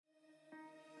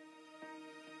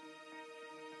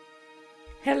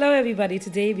Hello, everybody.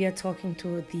 Today we are talking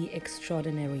to the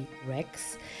extraordinary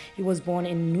Rexx. He was born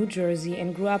in New Jersey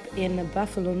and grew up in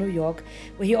Buffalo, New York,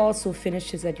 where he also finished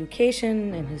his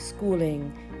education and his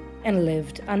schooling and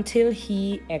lived until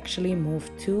he actually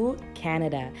moved to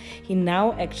Canada. He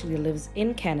now actually lives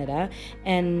in Canada,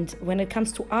 and when it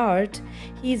comes to art,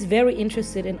 he's very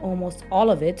interested in almost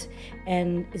all of it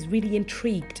and is really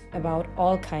intrigued about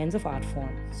all kinds of art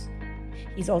forms.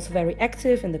 He's also very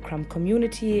active in the crump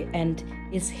community and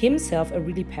is himself a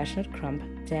really passionate crump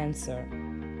dancer.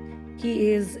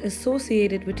 He is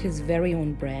associated with his very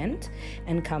own brand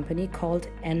and company called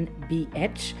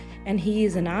NBH, and he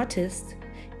is an artist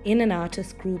in an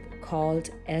artist group called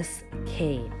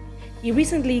SK. He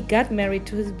recently got married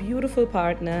to his beautiful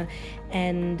partner,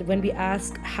 and when we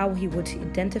asked how he would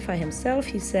identify himself,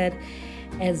 he said,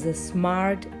 as a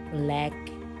smart black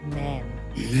man.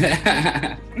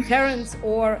 Terrence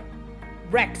or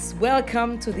Rexx,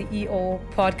 welcome to the EO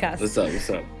podcast. What's up? What's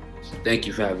up? Thank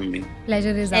you for having me. Pleasure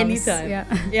is ours. Anytime.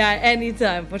 Yeah,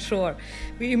 anytime, for sure.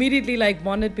 We immediately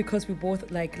bonded because we both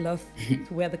love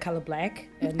to wear the color black.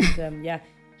 And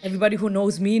everybody who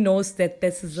knows me knows that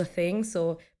this is a thing.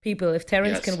 So people, if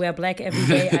Terrence can wear black every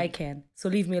day, I can. So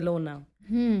leave me alone now.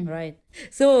 All right.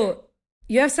 So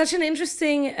you have such an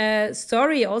interesting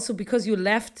story also because you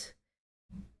left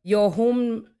your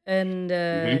home and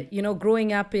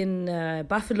growing up in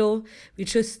Buffalo. We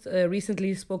just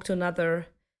recently spoke to another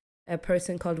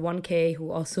person called 1K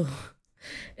who also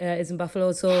is in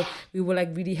Buffalo, so we were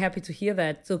really happy to hear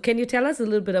that. So can you tell us a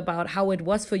little bit about how it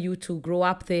was for you to grow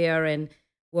up there and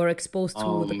were exposed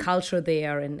to the culture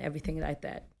there and everything like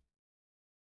that?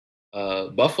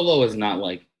 Buffalo is not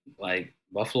like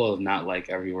Buffalo is not like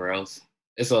everywhere else.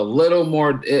 It's a little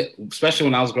more, especially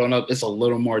when I was growing up, it's a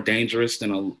little more dangerous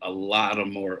than a lot of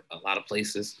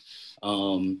places.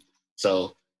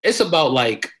 So it's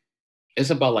about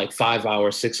 5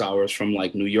 hours, 6 hours from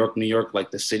New York, like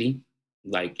the city.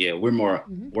 We're more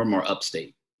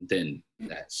upstate than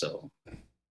that. So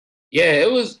yeah,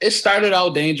 it started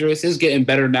out dangerous. It's getting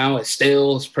better now. It's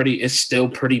still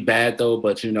pretty bad though,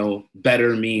 but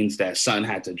better means that something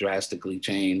had to drastically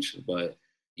change. But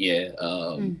yeah,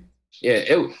 yeah,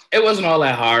 it wasn't all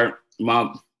that hard.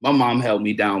 My mom held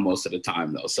me down most of the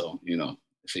time though, so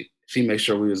she made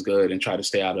sure we was good and tried to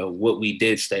stay out of what we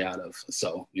did stay out of.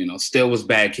 So still was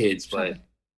bad kids, but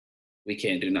we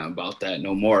can't do nothing about that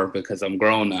no more because I'm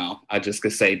grown now. I just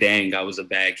could say, dang, I was a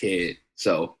bad kid.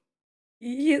 So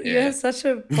you have such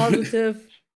a positive,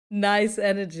 nice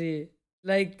energy.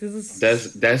 This is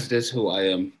that's just who I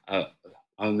am.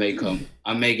 I may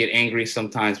get angry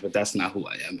sometimes, but that's not who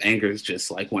I am. Anger is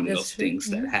just one of those things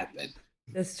that happen.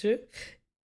 That's true.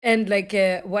 And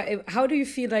how do you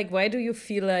feel why do you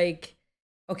feel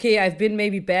okay, I've been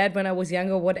maybe bad when I was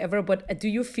younger, whatever, but do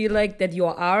you feel that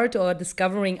your art or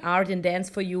discovering art and dance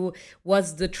for you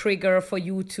was the trigger for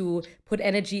you to put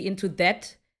energy into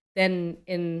that than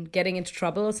in getting into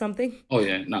trouble or something? Oh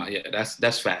yeah, no, yeah,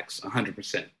 that's facts,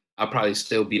 100%. I'd probably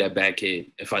still be that bad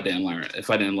kid if I didn't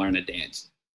learn to dance.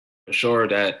 For sure,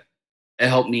 that it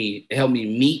helped me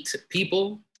meet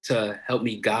people to help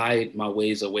me guide my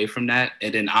ways away from that,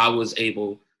 and then I was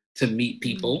able to meet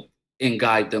people and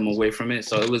guide them away from it.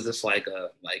 So it was just like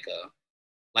a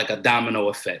domino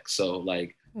effect. So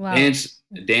wow.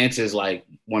 Dance is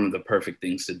one of the perfect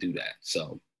things to do that.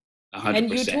 So 100%.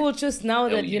 And you told just now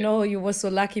that you were so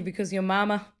lucky because your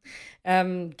mama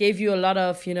gave you a lot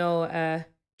of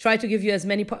try to give you as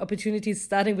many opportunities,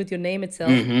 starting with your name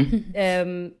itself.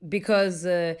 Because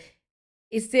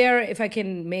is there, if I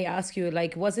may ask you,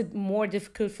 was it more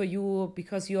difficult for you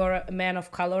because you're a man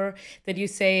of color that you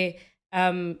say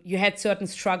you had certain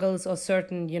struggles or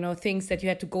certain things that you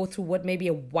had to go through what maybe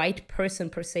a white person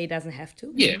per se doesn't have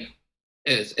to? Yeah,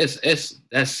 that's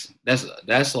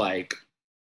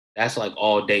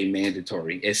all day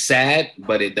mandatory. It's sad,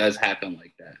 but it does happen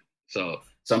like that. So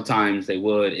sometimes they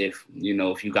would, if you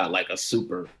got a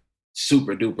super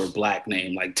duper black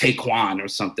name like Taekwon or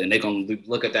something, they're gonna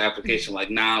look at the application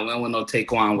nah, we don't want no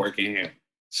Taekwon working here.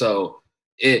 So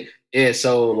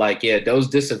those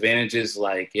disadvantages,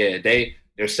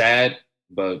 they're sad,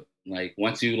 but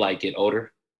once you get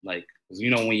older, because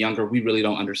when younger, we really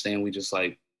don't understand. We just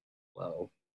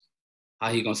well,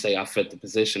 how he gonna say I fit the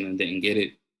position and didn't get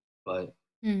it? But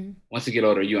once you get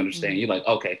older, you understand. You're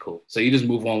okay, cool. So you just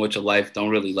move on with your life. Don't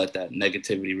really let that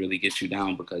negativity really get you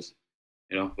down because,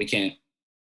 we can't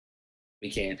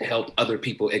help other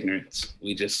people's ignorance.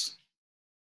 We just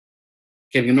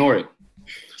can ignore it.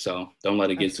 So don't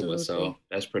let it get to us. So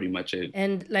that's pretty much it.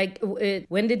 And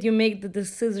when did you make the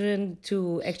decision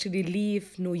to actually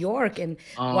leave New York, and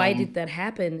why did that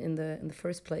happen in the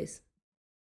first place?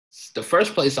 The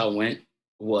first place I went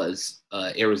was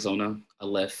Arizona. I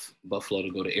left Buffalo to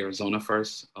go to Arizona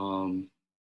first.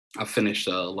 I finished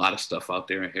a lot of stuff out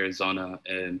there in Arizona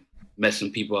and met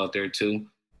some people out there too.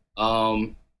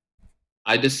 Um,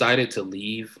 I decided to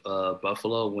leave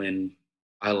Buffalo when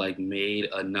I like made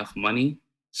enough money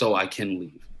so I can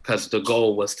leave because the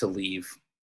goal was to leave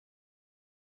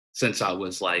since I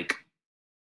was like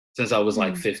since I was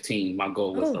 15. My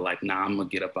goal was to Oh, like, nah, I'm gonna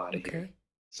get up out of here. okay.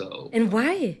 So And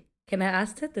why? Can I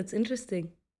ask that? That's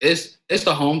interesting. it's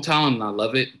the hometown and I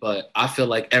love it, but I feel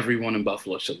like everyone in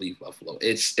Buffalo should leave Buffalo.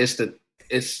 It's the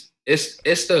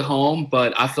home,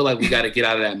 but I feel like we got to get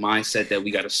out of that mindset that we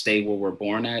got to stay where we're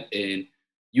born at, and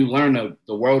you learn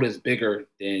the world is bigger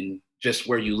than just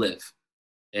where you live,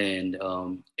 and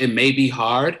it may be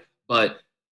hard, but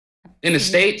in the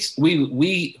Absolutely. states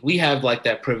we have like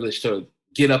that privilege to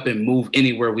get up and move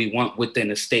anywhere we want within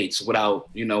the states without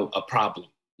a problem.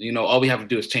 All we have to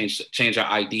do is change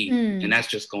our ID, and Mm. that's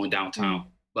just going downtown. Mm.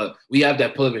 But we have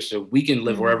that privilege, so we can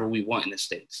live Mm. wherever we want in the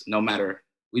states, no matter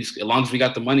we just as long as we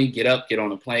got the money, get up, get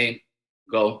on a plane,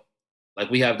 go. Like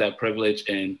we have that privilege,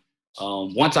 and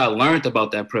once I learned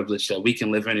about that privilege that we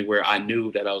can live anywhere, I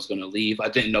knew that I was going to leave. I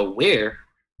didn't know where,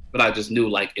 but I just knew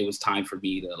like it was time for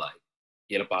me to like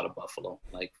get up out of Buffalo,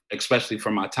 like especially for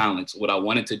my talents, what I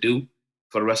wanted to do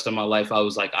for the rest of my life. I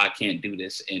was like, I can't do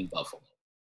this in Buffalo.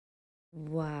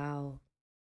 Wow.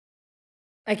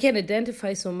 I can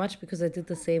identify so much because I did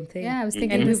the same thing. Yeah, I was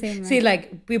thinking And the Mm-hmm. we same see, way.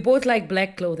 like, we both like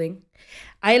black clothing.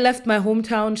 I left my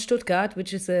hometown, Stuttgart,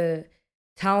 which is a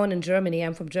town in Germany.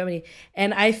 I'm from Germany.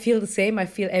 And I feel the same. I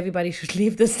feel everybody should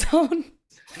leave this town.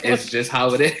 It's just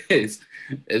how it is.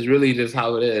 It's really just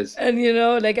how it is. And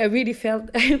like I really felt,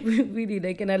 I really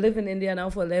like, and I live in India now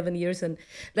for 11 years, and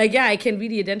like, yeah, I can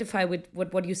really identify with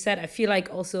what you said. I feel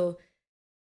like also,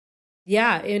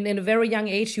 yeah, in a very young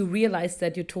age, you realize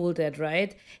that you told that,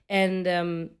 right? And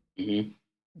Mm-hmm.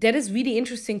 that is really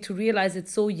interesting to realize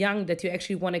it's so young that you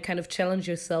actually want to kind of challenge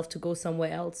yourself to go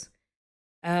somewhere else.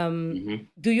 Mm-hmm.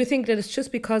 Do you think that it's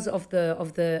just because of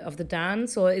the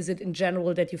dance, or is it in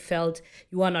general that you felt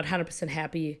you are not 100%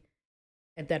 happy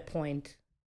at that point?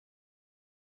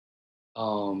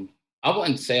 Um, I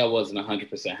wouldn't say I wasn't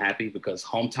 100% happy because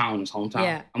hometown is hometown.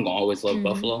 Yeah. I'm gonna always love Mm.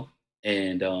 Buffalo,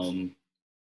 and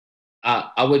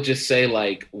I would just say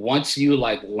like once you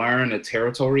like learn a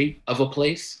territory of a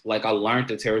place, like I learned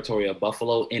the territory of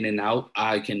Buffalo in and out,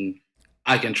 I can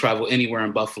travel anywhere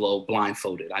in Buffalo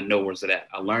blindfolded. I know where's it at.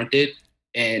 I learned it,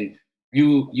 and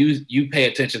you pay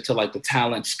attention to like the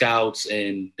talent scouts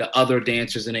and the other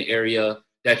dancers in the area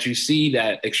that you see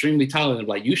that extremely talented.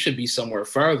 Like you should be somewhere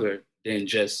further than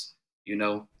you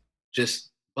know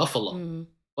just Buffalo, Mm.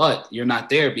 but you're not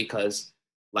there because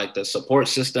like the support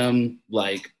system,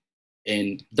 like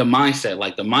and the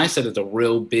mindset is a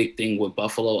real big thing with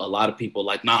Buffalo. A lot of people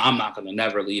like, nah, I'm not gonna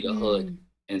never leave the hood Mm.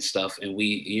 and stuff. And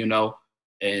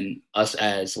and us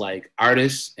as like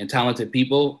artists and talented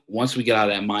people, once we get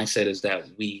out of that mindset, is that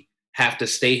we have to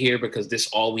stay here because this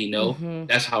all we know. Mm-hmm.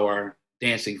 That's how our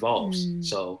dance evolves. Mm.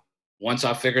 So once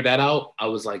I figured that out, I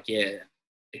was like, yeah,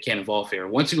 it can't evolve here.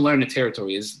 Once you learn the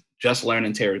territory, it's just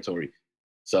learning territory.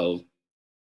 So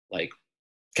like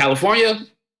California,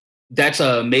 that's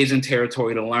an amazing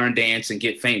territory to learn dance and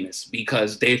get famous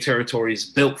because their territory is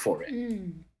built for it.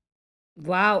 Mm.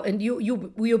 Wow. And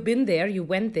you've been there, you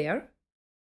went there?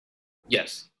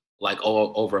 Yes, like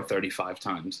over 35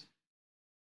 times.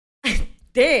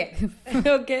 There.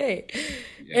 Okay.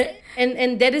 Yeah.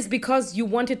 And that is because you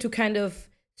wanted to kind of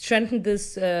strengthen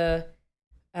this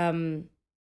um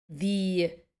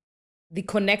the the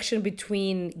connection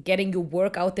between getting your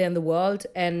work out there in the world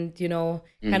and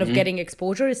kind of Hmm. getting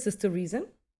exposure. Is this the reason?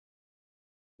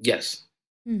 Yes.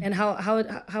 Mm. And how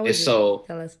It's is it? so.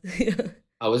 Tell us.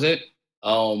 How is it?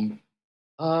 Um.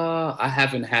 I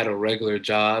haven't had a regular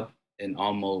job in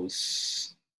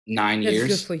almost nine That's good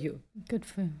years. for you. Good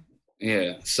for you.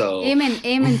 Yeah. So. Amen.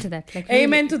 Amen to that. Like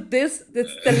Amen really. to this.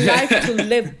 That's the life to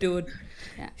live, dude.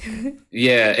 Yeah.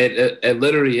 Yeah. It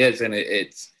literally is, and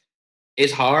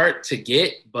it's hard to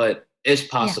get, but it's Yeah.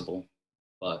 possible.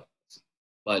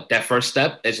 But that first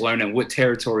step is learning what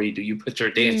territory do you put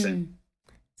your dance in, Mm.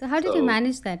 So how did you so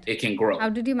manage that? it can How grow.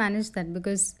 did you manage that?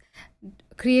 Because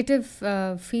creative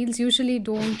fields usually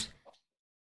don't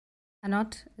are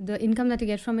not the income that you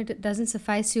get from it doesn't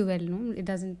suffice you well. No, it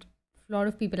doesn't. A lot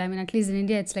of people. I mean, at least in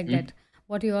India, it's like Mhm. that.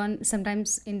 What you earn sometimes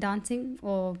in dancing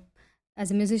or as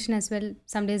a musician as well.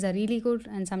 Some days are really good,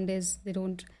 and some days they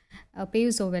don't pay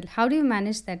you so well. How do you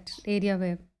manage that area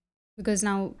where? Because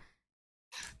now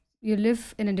you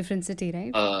live in a different city,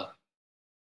 right?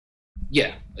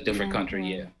 Yeah, a different Yeah. country. Wow.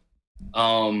 Yeah.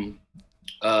 Um,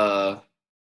 Uh,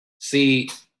 see,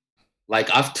 like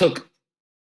I've took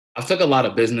a lot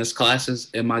of business classes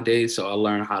in my days, so I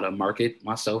learned how to market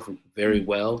myself very Mm.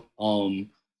 well.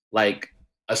 Like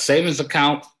a savings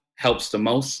account helps the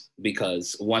most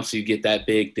because once you get that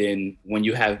big, then when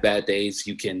you have bad days,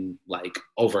 you can like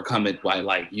overcome it by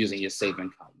like using your saving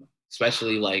account.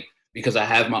 Especially like because I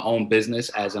have my own business,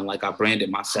 as in like I branded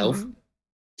myself Mm-hmm.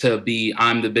 to be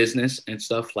I'm the business and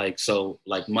stuff like so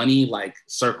like money like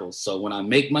circles. So when I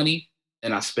make money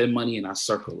and I spend money and I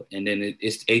circle it, and then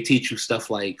they teach you stuff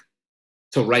like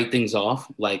to write things off.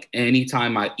 Like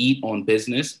anytime I eat on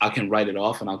business, I can write it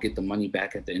off and I'll get the money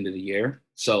back at the end of the year.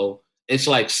 So it's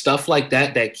like stuff like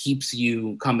that that keeps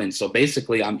you coming. So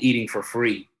basically, I'm eating for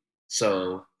free.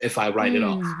 So if I write it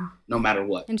off, Mm. no matter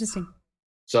what. Interesting.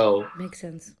 So Makes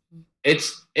sense.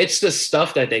 it's the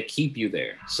stuff that they keep you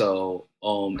there. So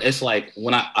it's like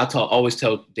when always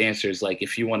tell dancers like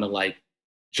if you want to like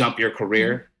jump your Mm.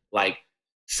 career, like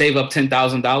save up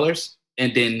 $10,000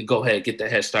 and then go ahead get the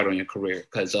head start on your career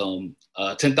because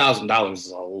 $10,000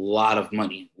 is a lot of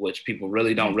money, which people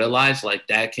really don't Right. realize. Like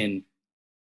that can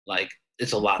like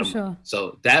it's a lot For of money. sure.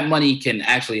 So that money can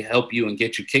actually help you and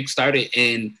get you kickstarted.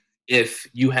 And if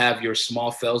you have your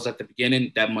small fails at the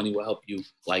beginning, that money will help you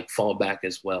like fall back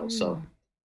as well. So Mm.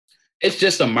 it's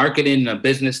just a marketing and a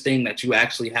business thing that you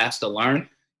actually has to learn.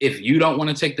 If you don't want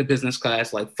to take the business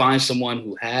class, like find someone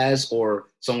who has or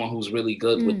someone who's really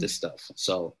good with Mm. this stuff.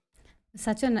 So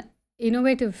Such an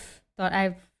innovative thought.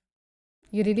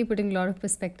 You're really putting a lot of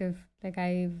perspective. Like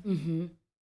Mm-hmm.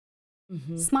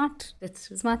 Mm-hmm. smart, That's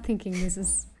true. smart thinking. This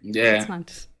is yeah,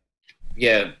 smart.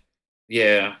 yeah,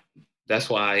 yeah. That's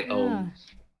why Yeah.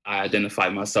 I identify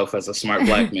myself as a smart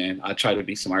black man. I try to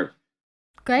be smart.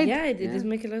 Quite. Yeah, it Yeah. does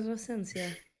make a lot of sense. Yeah.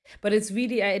 But it's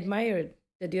really, I admire it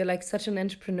that you're like such an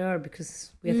entrepreneur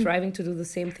because we're Mm. thriving to do the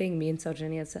same thing, me and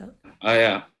Saujanya itself. Oh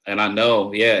yeah, and I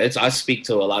know. Yeah, it's I speak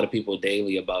to a lot of people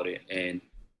daily about it,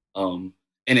 um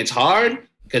and it's hard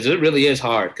because it really is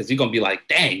hard because you're gonna be like,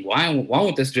 dang, why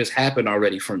won't this just happen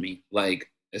already for me? Like,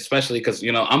 especially because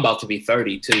I'm about to be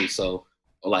 30 too, so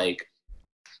like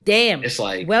Damn. it's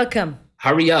like Welcome.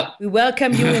 hurry up. We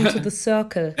welcome you into the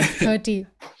circle, 30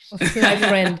 of my 30.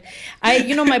 friend.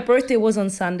 My birthday was on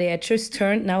Sunday. I just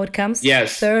turned, now it comes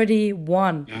Yes.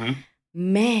 31. Uh-huh.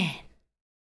 Man.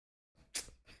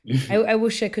 I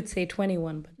wish I could say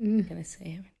 21, but what can I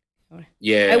say?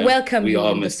 Yeah, I welcome we you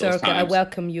all in the miss those circle. I times.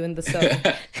 welcome you in the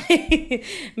circle.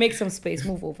 Make some space,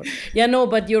 move over. Yeah, no,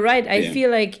 but you're right. I Yeah. feel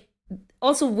like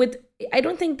also I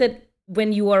don't think that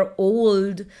when you are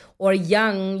old or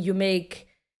young, you make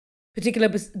particular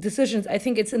decisions. I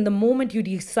think it's in the moment you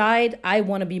decide, I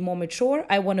want to be more mature,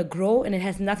 I want to grow, and it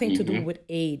has nothing to do with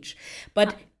age.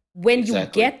 But when you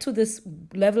Exactly. get to this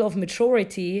level of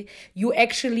maturity, you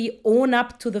actually own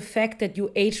up to the fact that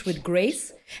you age with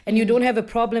grace, and you don't have a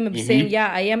problem of saying, yeah,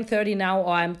 I am 30 now,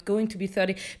 or I'm going to be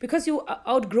 30, because you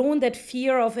outgrown that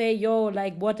fear of, hey, yo,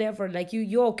 like whatever, like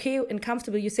you're okay and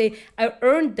comfortable. You say, I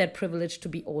earned that privilege to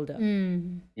be older.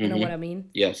 You know what I mean?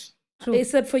 Yes. True.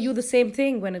 Is that for you the same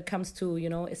thing when it comes to,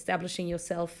 establishing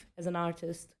yourself as an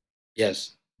artist?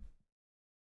 Yes.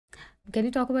 Can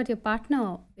you talk about your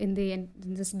partner in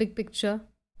this big picture?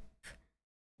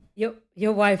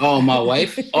 Your wife. Oh, my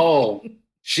wife? Oh,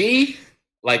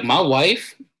 my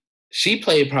wife, she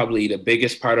played probably the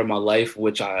biggest part of my life,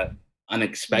 which I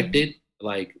unexpected.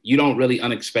 Like, you don't really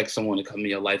unexpect someone to come in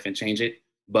your life and change it,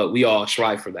 but we all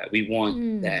strive for that. We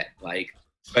want that, like,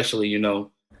 especially,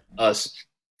 us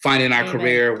finding our Amen.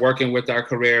 career, working with our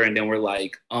career, and then we're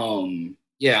like,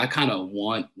 yeah, I kind of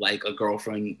want like a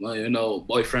girlfriend,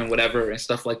 boyfriend, whatever, and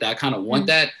stuff like that. I kind of want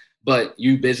that, but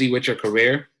you busy with your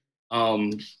career.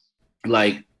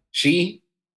 Like she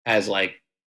has like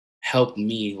helped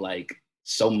me like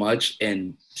so much,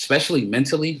 and especially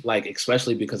mentally, like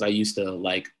especially because I used to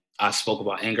like I spoke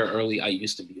about anger early. I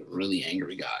used to be a really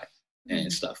angry guy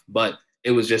and stuff, but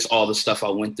it was just all the stuff I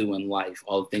went through in life,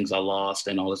 all the things I lost,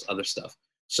 and all this other stuff.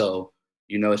 So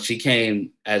she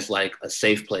came as like a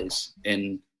safe place,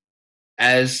 and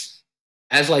as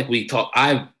like we talk,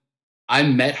 I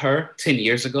met her 10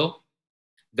 years ago.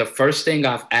 The first thing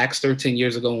I've asked her 10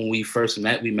 years ago when we first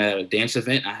met, we met at a dance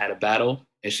event. I had a battle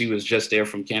and she was just there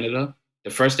from Canada. The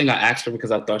first thing I asked her,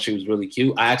 because I thought she was really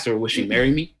cute, I asked her, would she marry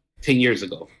me 10 years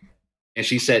ago? And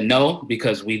she said no,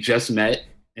 because we just met.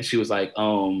 And she was like,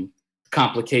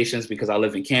 complications because I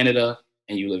live in Canada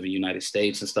and you live in the United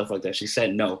States and stuff like that. She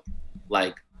said no.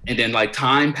 Like, and then like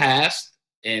time passed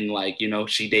and like,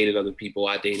 she dated other people.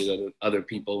 I dated other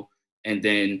people. And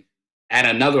then at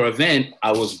another event,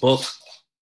 I was booked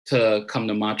to come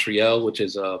to Montreal, which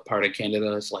is a part of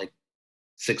Canada. It's like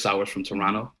 6 hours from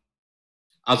Toronto.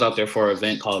 I was out there for an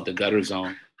event called the Gutter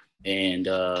Zone, and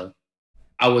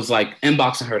I was like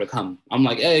inboxing her to come. I'm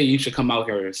like, hey, you should come out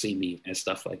here and see me and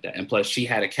stuff like that. And plus, she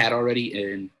had a cat already,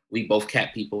 and we both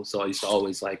cat people, so I used to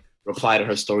always like reply to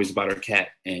her stories about her cat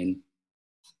and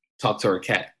talk to her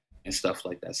cat and stuff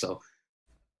like that. So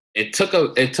it took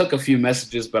a few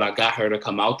messages, but I got her to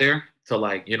come out there to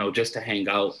like, just to hang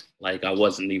out. Like I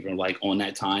wasn't even like on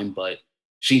that time, but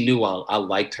she knew I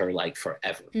liked her like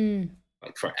forever.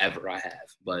 Like forever I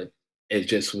have, but it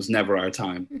just was never our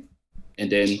time.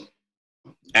 And then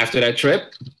after that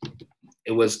trip,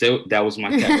 it was still, that was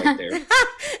my cat right there.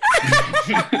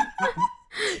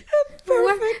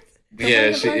 Perfect.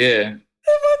 Yeah, Perfect.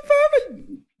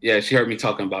 yeah, she heard me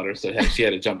talking about her, so she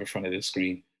had to jump in front of the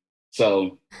screen.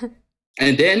 So,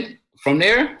 and then from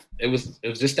there, it was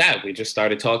just that we just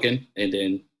started talking, and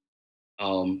then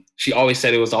she always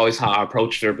said it was always how I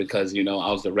approached her because I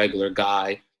was the regular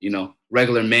guy,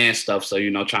 regular man stuff. So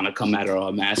trying to come at her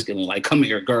all masculine, like come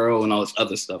here, girl, and all this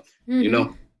other stuff, and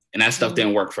that stuff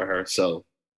didn't work for her. So,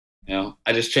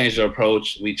 I just changed the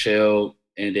approach. We chilled,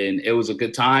 and then it was a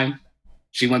good time.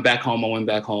 She went back home. I went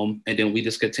back home, and then we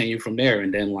just continued from there.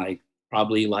 And then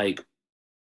probably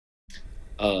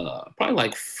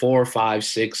 4, 5,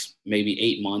 6, maybe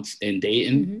 8 months in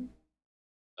dating.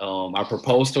 I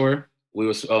proposed to her. We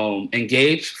was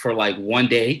engaged for like one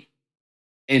day,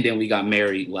 and then we got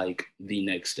married like the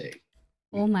next day.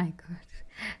 Oh my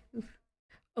God.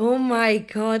 Oh my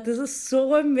God, this is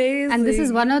so amazing. And this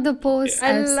is one of the posts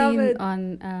I've love seen it.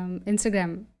 on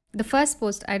Instagram. The first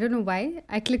post, I don't know why,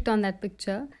 I clicked on that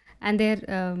picture and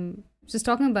they're just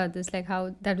talking about this, like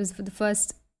how that was for the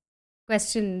first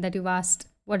question that you asked,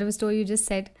 whatever story you just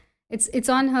said. It's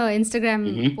on her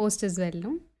Instagram post as well,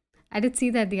 no? I did see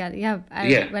that the other,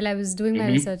 while I was doing my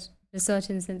research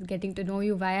and getting to know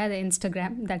you via the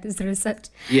Instagram, that is the research.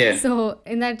 Yeah. So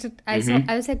in that, I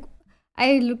was like,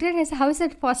 I looked at it and said, how is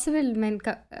that possible, man?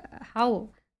 How?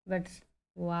 But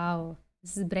wow,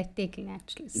 this is breathtaking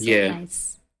actually. So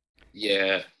nice.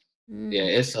 Yeah. Yeah,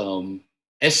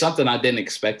 it's something I didn't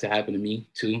expect to happen to me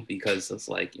too, because it's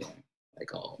like,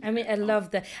 I mean, I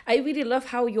love that. I really love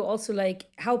how you also like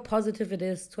how positive it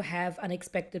is to have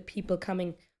unexpected people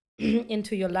coming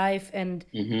into your life. And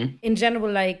in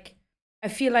general, like, I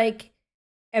feel like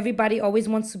everybody always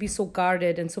wants to be so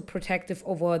guarded and so protective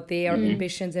over their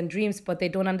ambitions and dreams, but they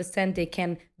don't understand they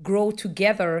can grow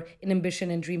together in ambition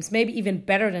and dreams, maybe even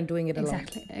better than doing it alone.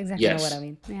 Exactly. You know what I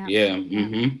mean? Yeah.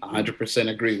 100%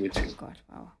 agree with you. Oh God,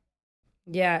 wow.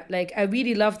 Yeah, like I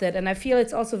really love that. And I feel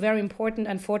it's also very important,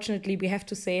 unfortunately, we have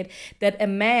to say it, that a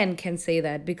man can say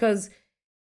that because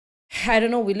I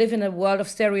don't know, we live in a world of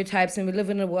stereotypes and we live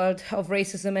in a world of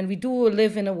racism, and we do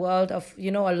live in a world of, a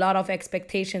lot of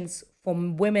expectations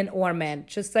from women or men.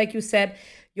 Just like you said,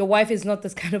 your wife is not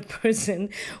this kind of person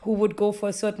who would go for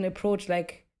a certain approach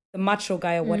like the macho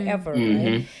guy or whatever,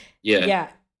 right? Yeah.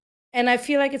 And I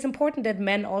feel like it's important that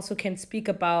men also can speak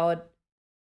about,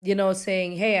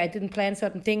 saying, hey, I didn't plan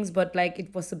certain things, but like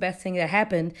it was the best thing that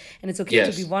happened, and it's okay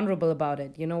to be vulnerable about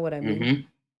it. You know what I mean?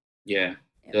 Yeah.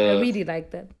 I really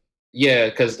like that. Yeah,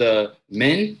 because the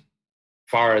men,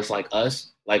 far as like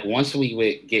us, like once we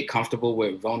would get comfortable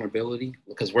with vulnerability,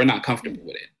 because we're not comfortable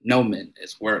with it. No men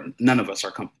none of us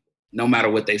are comfortable, no matter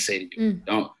what they say to you.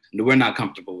 We're not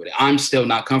comfortable with it. I'm still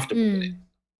not comfortable with it.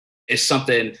 It's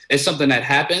something that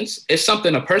happens. It's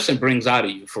something a person brings out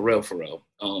of you for real.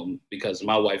 Because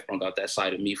my wife brought out that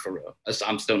side of me for real.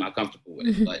 I'm still not comfortable with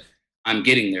it, but I'm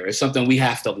getting there. It's something we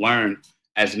have to learn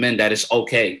as men, that it's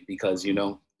okay, because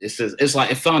it's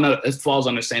like it falls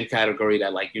on the same category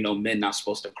that like men not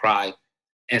supposed to cry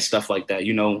and stuff like that.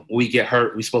 When we get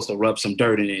hurt, we're supposed to rub some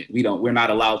dirt in it. We're not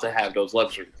allowed to have those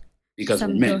luxuries because we're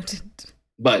men.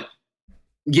 But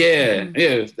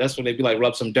yeah, that's what they'd be like,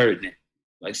 rub some dirt in it.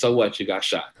 Like, so what? You got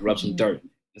shot. Rub some dirt in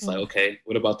it. It's like, okay,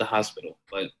 what about the hospital?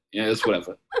 But it's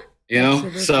whatever.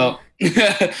 So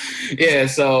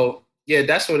yeah,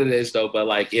 that's what it is though. But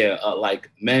like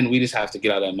men, we just have to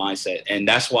get out of that mindset. And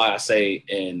that's why I say,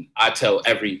 and I tell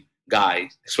every guy,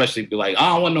 especially be like, I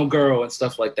don't want no girl and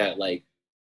stuff like that. Like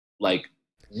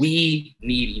we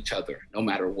need each other no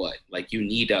matter what. Like you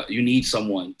need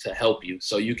someone to help you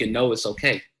so you can know it's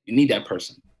okay. You need that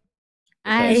person.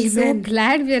 I'm so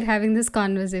glad we're having this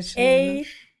conversation.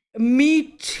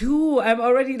 Me too. I'm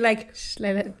already like,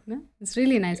 no? It's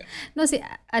really nice. Yeah. No, see,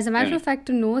 as a matter of fact,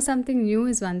 to know something new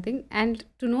is one thing, and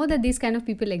to know that these kind of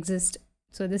people exist.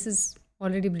 So this is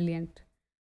already brilliant.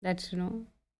 That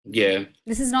Yeah.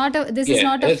 This is not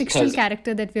a fictional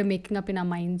character that we're making up in our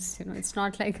minds. It's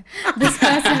not like this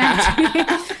person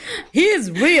actually. He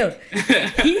is real.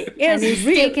 He is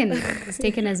real. He's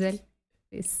taken as well.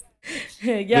 Yes.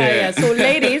 Yeah. So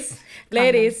ladies, Calm down.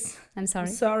 ladies, I'm sorry.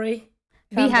 sorry.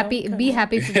 Be Calm happy. down, calm Be down.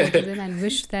 happy for both of them, and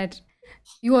wish that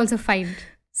you also find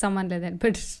someone like that.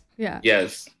 But yeah,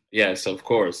 Yes, of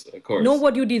course, Know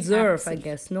what you deserve, I absolutely.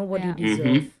 guess. Know what you Yeah.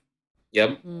 deserve. Yep.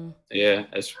 Mm. Yeah,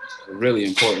 that's really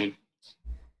important.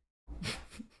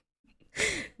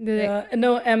 The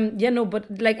No,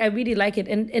 but like I really like it.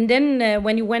 And then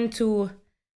when you went to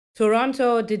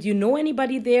Toronto, did you know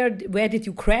anybody there? Where did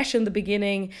you crash in the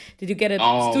beginning? Did you get a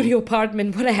Um, studio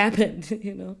apartment? What happened?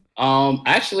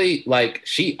 Actually, like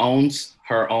she owns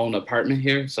her own apartment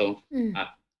here, so Mm.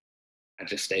 I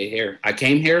just stay here. I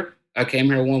came here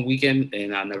one weekend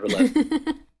and I never left.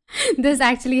 this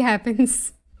actually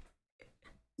happens.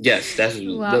 Yes, that's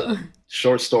Wow. the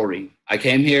short story. I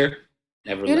came here,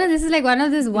 never You know, left. this is like one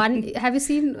of this one. Have you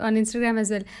seen on Instagram as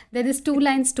well? There is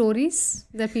 2-line stories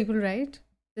that people write.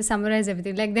 They summarize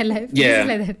everything, like their life. This is Yeah.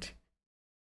 like that.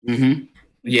 Mm-hmm.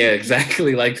 Yeah,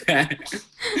 exactly like that.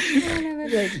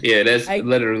 Like, Yeah, that's I-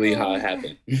 literally how it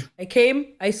happened. I came,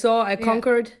 I saw, I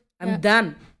conquered. I'm Yeah.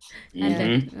 done. And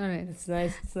Mhm. all right. It's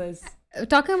nice. It's nice.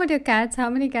 Talking about your cats, how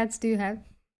many cats do you have?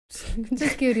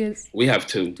 Just curious. We have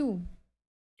two. 2.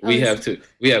 We Oh, have two.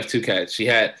 We have two cats. She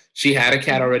had a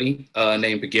cat already,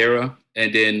 named Bagheera,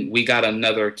 and then we got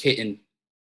another kitten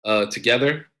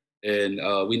together, and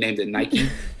we named it Nike.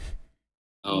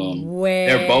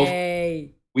 They're both.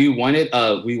 Way. We wanted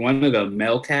a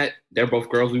male cat. They're both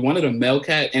girls. We wanted a male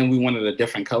cat and we wanted a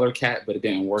different color cat, but it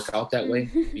didn't work out that way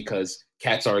because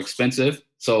cats are expensive.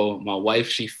 So my wife,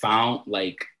 she found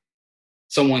like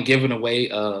someone giving away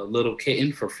a little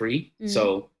kitten for free.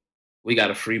 So we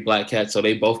got a free black cat. So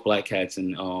they both black cats,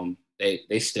 and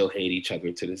they still hate each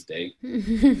other to this day.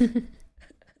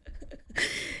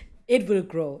 It will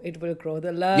grow. It will grow.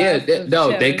 The love. Yeah, the no,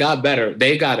 they cherish. got better.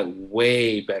 They got it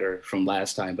way better from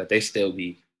last time, but they still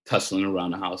be tussling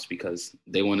around the house because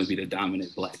they want to be the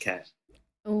dominant black cat.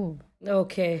 Oh.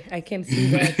 Okay, I can see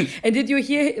that. And did you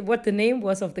hear what the name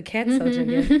was of the cat,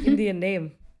 Saujanya? Indian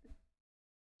name.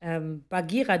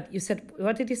 Bagheera. You said,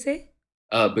 what did you say?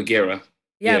 Bagheera.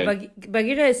 Yeah, Yeah.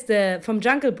 Bagheera is from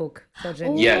Jungle Book,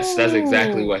 Saujanya. Yes, that's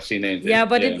exactly Oh. what she named it. Yeah,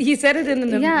 but he said it in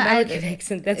an Yeah, American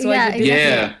accent. That's why you didn't.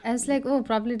 Yeah. I was like, oh,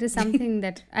 probably it is something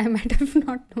that I might have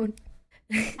not known.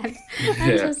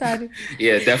 I'm so sorry.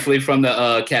 Yeah, definitely from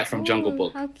the cat from Jungle Oh,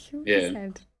 Book. how cute Yeah. is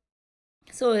that?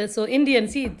 So Indian.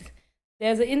 See,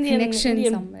 there's an Connection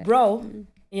Indian somewhere. bro.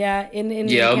 Yeah, in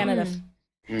Yep. Canada.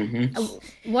 hmm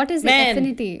What is the Man.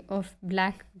 affinity of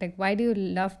black? Like, why do you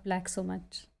love black so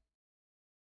much?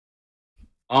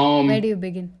 Where do you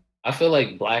begin? I feel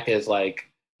like black is like,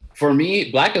 for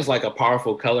me, black is like a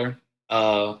powerful color.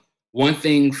 One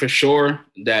thing for sure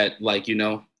that like,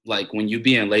 like when you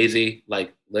being lazy,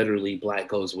 like literally black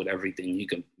goes with everything. You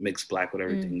can mix black with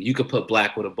everything. You could put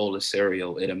black with a bowl of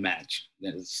cereal, it'll match.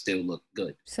 And it still look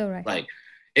good. So right. Like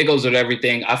it goes with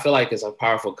everything. I feel like it's a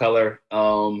powerful color.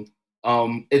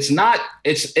 It's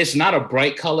not a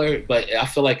bright color, but I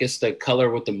feel like it's the color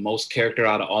with the most character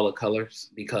out of all the colors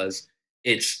because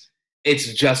it's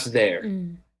just there.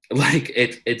 Like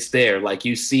it's there. Like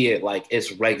you see it, like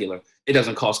it's regular. It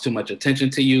doesn't cost too much attention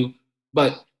to you,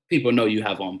 but people know you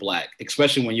have on black,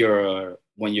 especially when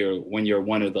you're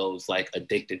one of those like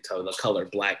addicted to the color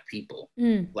black people.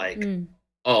 Like,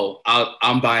 oh,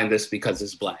 I'm buying this because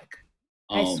it's black.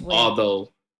 I swear.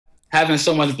 Although having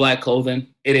so much black clothing,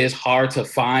 it is hard to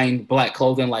find black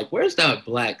clothing. Like, where's that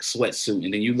black sweatsuit?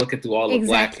 And then you looking through all the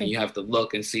black and you have to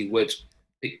look and see which.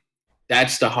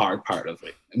 That's the hard part of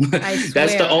it.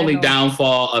 That's the only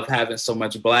downfall of having so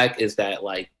much black is that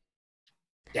like,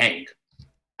 dang,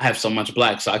 I have so much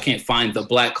black, so I can't find the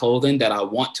black clothing that I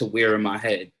want to wear in my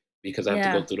head because I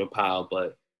have to go through the pile.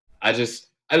 But I just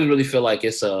really feel like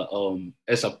it's a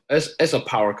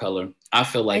power color. I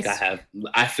feel like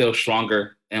I feel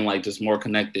stronger and like just more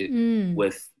connected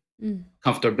with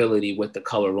comfortability with the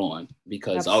color on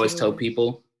because I always tell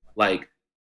people like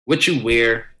what you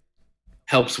wear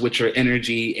helps with your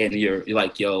energy and your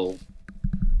like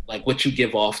what you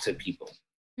give off to people.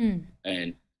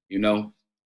 And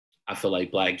I feel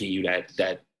like black give you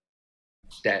that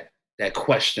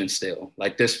question still.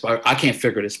 Like this, I can't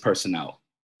figure this person out.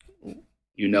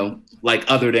 Like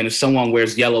other than if someone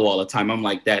wears yellow all the time, I'm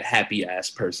like that happy ass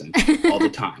person all the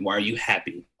time. Why are you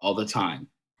happy all the time?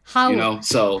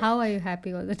 So how are you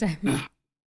happy all the time?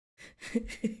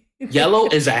 Yellow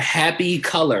is a happy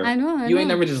color. I know. You ain't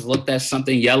never just looked at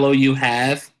something yellow you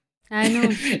have. I know.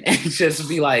 And just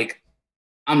be like,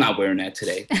 I'm not wearing that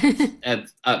today. And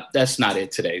that's not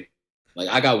it today. Like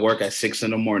I got work at 6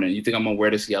 a.m. You think I'm gonna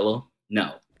wear this yellow?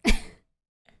 No.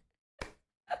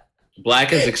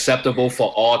 Black is acceptable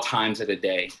for all times of the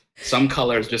day. Some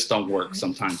colors just don't work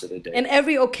sometimes of the day. And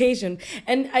every occasion.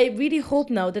 And I really hope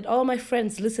now that all my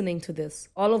friends listening to this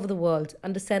all over the world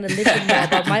understand a little bit more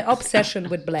about my obsession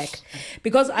with black,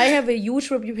 because I have a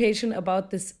huge reputation about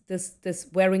this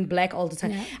wearing black all the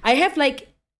time. Yeah. I have like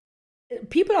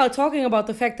people are talking about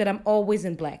the fact that I'm always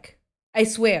in black. I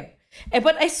swear.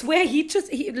 But I swear he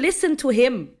listen to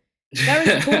him.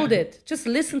 Darren told it. Just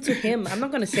listen to him. I'm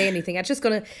not gonna say anything. I'm just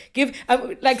gonna give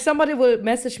like somebody will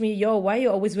message me, yo, why are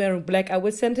you always wearing black? I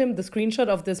will send him the screenshot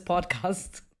of this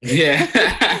podcast. Yeah.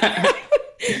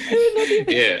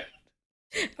 Yeah.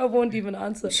 I won't even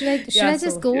answer. Should I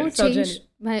just go change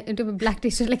into a black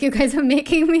t-shirt? Like, you guys are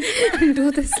making me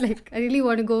do this. Like, I really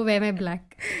want to go wear my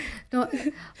black. No.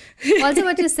 Also,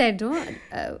 what you said, no,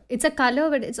 it's a color,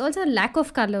 but it's also a lack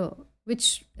of color,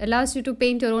 which allows you to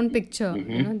paint your own picture.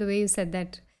 You know, the way you said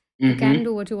that you can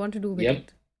do what you want to do with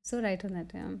it. So right on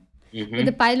that. Yeah. With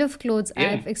the pile of clothes,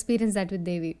 I've experienced that with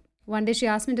Devi. One day she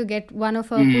asked me to get one of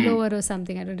her pullover or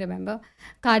something, I don't remember,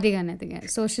 cardigan, I think.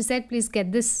 So she said, please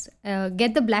get this,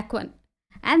 get the black one.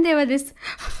 And there were this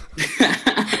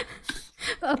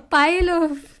a pile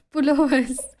of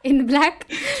pullovers in black.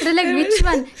 They're like, which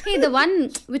one? Hey, the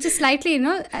one which is slightly, you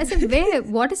know. I said, where?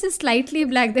 What is this slightly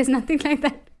black? There's nothing like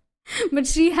that. But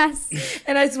she has.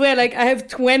 And I swear, like, I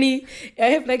have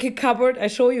like a cupboard, I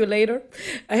show you later.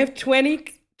 I have 20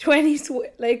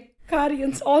 like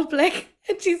cardigans, all black.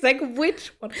 And she's like,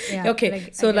 which one? Yeah, okay,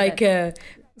 like, so like,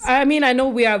 I mean, I know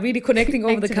we are really connecting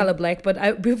over the color black,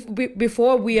 but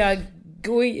before we are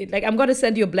going, like, I'm going to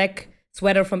send you a black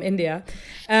sweater from India.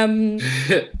 What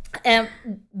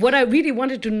I really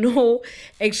wanted to know,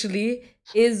 actually,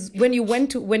 is when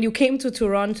you came to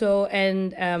Toronto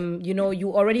and, you know,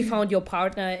 you already found your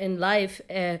partner in life,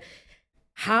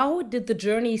 how did the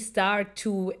journey start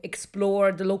to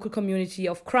explore the local community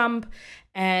of Crump?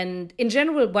 And in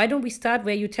general, why don't we start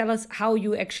where you tell us how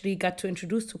you actually got to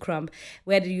introduce to Crump?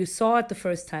 Where did you saw it the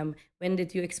first time? When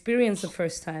did you experience the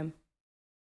first time?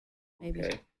 Maybe.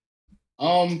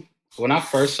 Okay. When I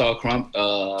first saw Crump,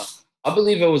 I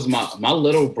believe it was my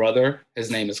little brother.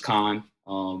 His name is Khan.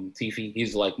 Tifi.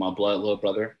 He's like my blood little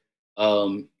brother.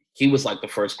 He was like the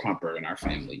first Crumper in our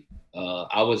family.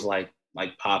 I was like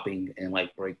popping and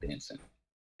like breakdancing,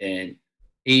 and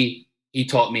he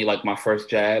taught me like my first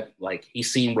jab. Like he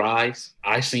seen Rise.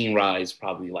 I seen Rise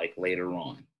probably like later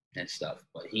on and stuff.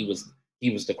 But he was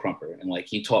the Crumper, and like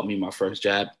he taught me my first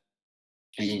jab,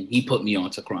 and he put me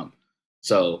onto Crump.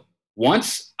 So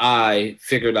once I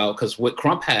figured out, because what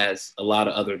Crump has, a lot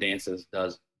of other dances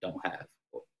don't have.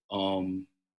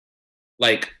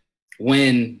 Like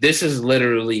when this is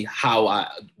literally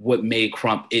what made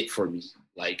Crump it for me.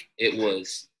 Like it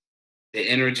was the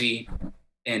energy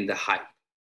and the hype.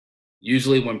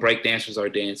 Usually when breakdancers are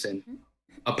dancing,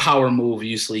 a power move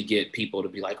usually get people to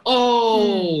be like,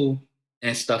 oh,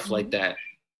 and stuff like that.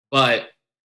 But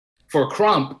for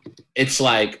Crump, it's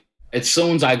like, as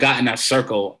soon as I got in that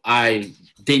circle, I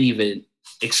didn't even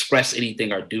express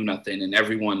anything or do nothing. And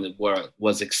everyone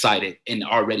was excited and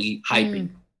already hyping.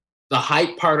 The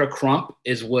hype part of Crump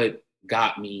is what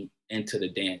got me into the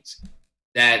dance.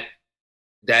 That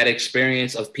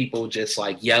experience of people just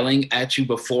like yelling at you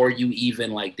before you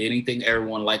even like did anything,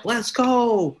 everyone like, let's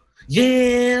go.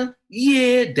 Yeah.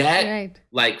 That right.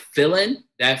 Like feeling,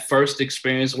 that first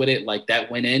experience with it, like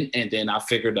that went in. And then I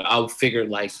figured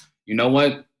like, you know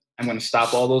what? I'm going to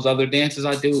stop all those other dances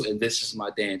I do. And this is my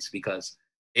dance, because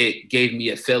it gave me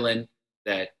a feeling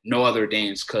that no other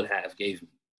dance could have gave me.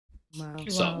 Wow.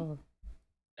 So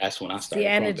that's when I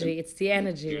started. It's the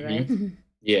energy, right?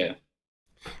 Yeah.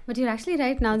 But you're actually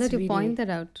right now that you point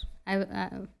that out.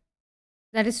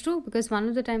 That is true, because one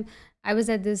of the time I was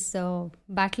at this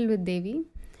battle with Devi,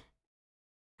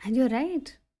 and you're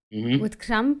right. With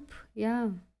Crump, yeah.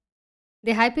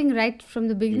 They're hyping right from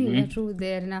the beginning. They're true.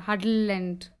 They're in a huddle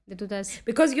and they do this.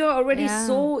 Because you're already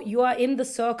you are in the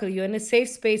circle, you're in a safe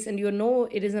space, and you know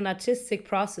it is an artistic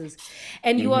process.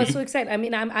 And you are so excited. I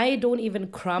mean, I don't even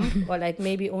Crump, or like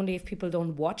maybe only if people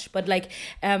don't watch, but like,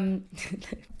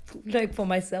 like for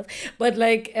myself. But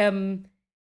like,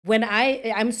 when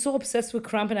I'm so obsessed with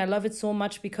Crump, and I love it so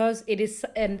much because it is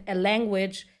a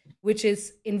language which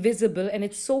is invisible, and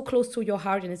it's so close to your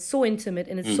heart, and it's so intimate,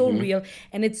 and it's so real,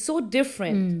 and it's so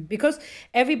different because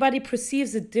everybody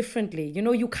perceives it differently. You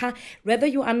know, you can't, whether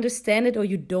you understand it or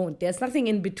you don't, there's nothing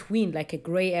in between, like a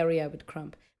gray area with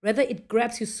Crump. Whether it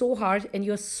grabs you so hard and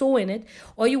you're so in it,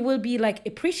 or you will be like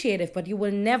appreciative, but you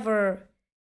will never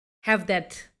have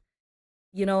that,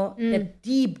 you know, that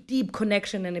deep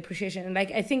connection and appreciation. And like,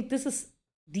 I think this is,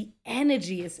 the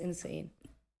energy is insane.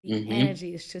 The Hmm.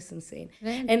 energy is just insane.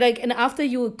 Right. And like, and after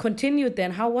you continued,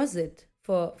 then how was it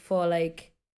for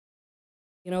like,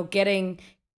 getting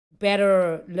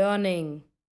better, learning,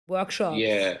 workshops?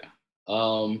 Yeah.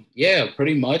 Yeah,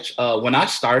 pretty much. When I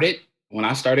started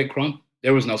Crump,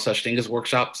 there was no such thing as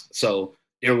workshops. So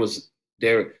there was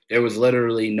there was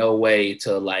literally no way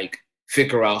to like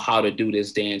figure out how to do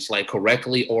this dance like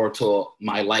correctly or to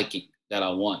my liking that I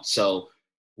want. So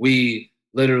we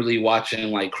literally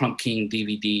watching like Crump King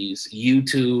DVDs,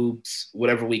 YouTubes,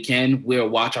 whatever we can. We'll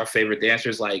watch our favorite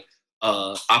dancers. Like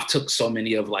I've took so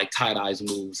many of like Tight Eyes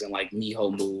moves and like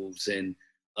Miho moves and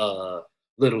uh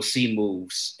Little C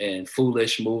moves and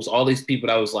Foolish moves. All these people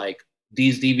that was like,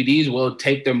 these DVDs will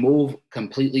take their move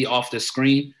completely off the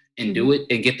screen and Mm-hmm. do it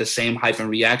and get the same hype and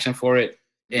reaction for it.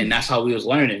 And that's how we was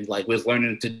learning. Like we was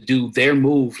learning to do their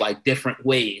move like different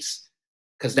ways.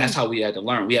 Cause that's Mm. how we had to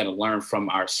learn. We had to learn from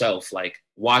ourselves, like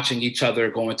watching each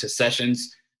other, going to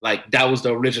sessions. Like that was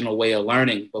the original way of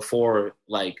learning before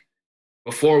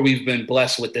we've been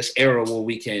blessed with this era where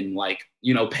we can like,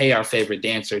 pay our favorite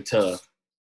dancer to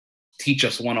teach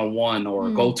us one on one or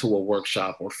go Mm. to a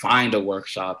workshop or find a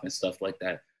workshop and stuff like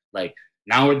that. Like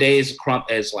nowadays,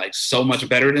 Crump is like so much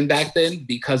better than back then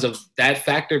because of that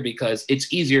factor, because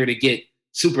it's easier to get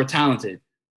super talented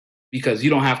because you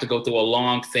don't have to go through a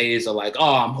long phase of like,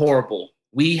 oh, I'm horrible.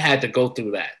 We had to go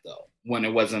through that though when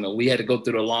it wasn't we had to go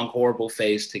through the long horrible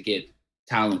phase to get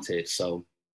talented. So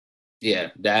yeah,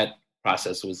 that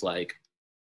process was like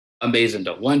amazing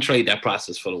though. One trade that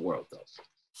process for the world though.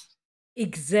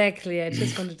 Exactly. I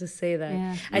just wanted to say that.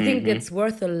 Yeah. I think Hmm. it's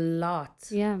worth a lot.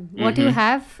 Yeah. What you Hmm.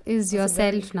 have is Also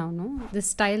yourself very, now, no? The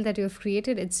style that you have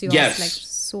created, it's yours. Like, Yes,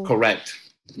 so, correct.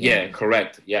 yeah, Yeah,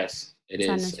 correct. Yes, it it's is.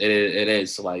 unnatural. It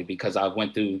is like because that.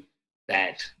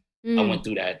 I Mm. went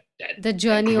through The that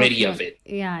journey of gritty your, of it.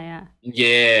 yeah, yeah.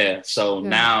 Yeah. So You're right.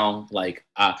 now, like,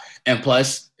 and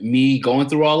plus me going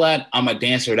through all that, I'm a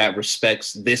dancer that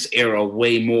respects this era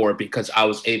way more because I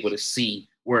was able to see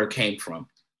where it came from.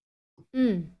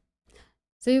 Mm.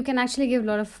 So you can actually give a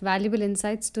lot of valuable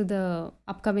insights to the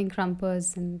upcoming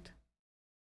crumpers, and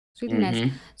it's really nice. Hmm.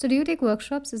 So do you take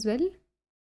workshops as well?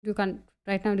 You can't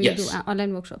right now. Do you do Yes.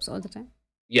 online workshops all the time?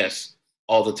 Yes,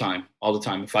 all the time, all the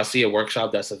time. If I see a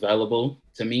workshop that's available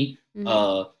to me, Mm-hmm.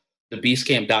 uh,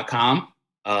 thebeastcamp.com,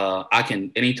 I can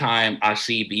anytime I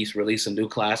see Beast release a new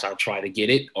class, I'll try to get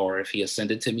it, or if he has sent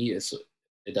it to me,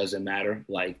 it doesn't matter.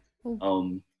 Like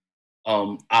Oh.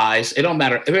 um eyes, it don't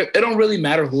matter. It don't really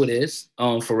matter who it is.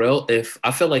 For real, if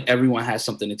I feel like everyone has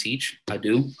something to teach, I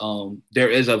do. There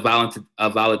is a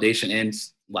validation in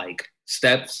like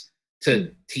steps to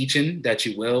Mm. teaching that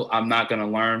you will. I'm not gonna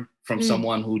learn from Mm.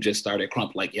 someone who just started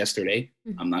Crump like yesterday.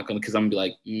 Mm. I'm not gonna because I'm gonna be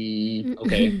like,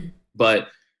 okay, Mm. but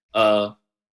uh,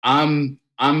 I'm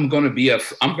gonna be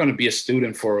a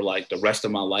student for like the rest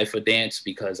of my life of dance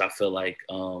because I feel like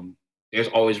there's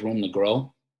always room to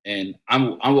grow, and I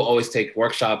will always take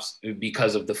workshops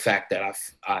because of the fact that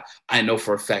I know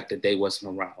for a fact that they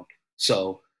wasn't around.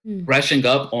 So Mm. brushing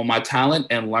up on my talent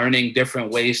and learning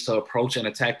different ways to approach and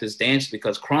attack this dance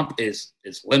because Crump is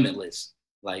limitless.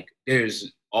 Like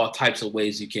there's all types of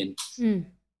ways you can Mm.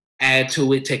 add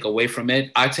to it, take away from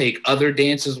it. I take other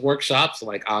dances workshops,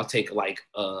 like I'll take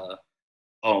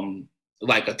um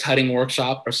like a tutting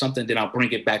workshop or something, then I'll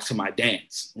bring it back to my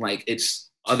dance. Like it's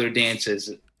other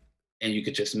dances and you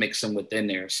could just mix them within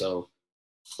there. So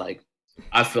like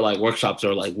I feel like workshops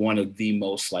are like one of the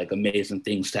most like amazing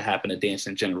things to happen to dance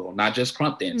in general, not just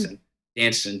Crump Mm. dancing.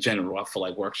 Dance in general, I feel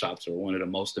like workshops are one of the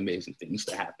most amazing things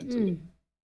to happen to it. Mm.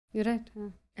 You're right.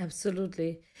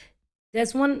 absolutely.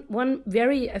 There's one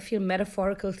very, I feel,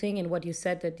 metaphorical thing in what you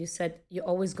said, that you said you're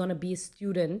always gonna be a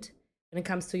student when it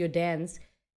comes to your dance.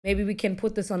 Maybe we can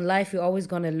put this on life. We're always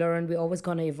gonna learn, we're always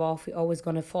gonna evolve, we're always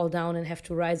gonna fall down and have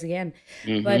to rise again.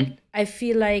 Mm-hmm. But I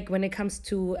feel like when it comes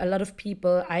to a lot of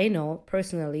people I know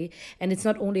personally, and it's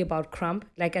not only about Crump,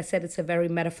 like I said, it's a very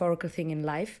metaphorical thing in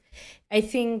life. I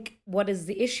think what is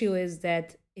the issue is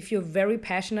that if you're very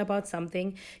passionate about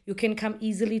something, you can come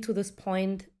easily to this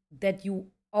point that you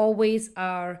always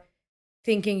are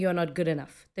thinking you're not good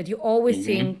enough. That you always Mm-hmm.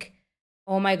 think,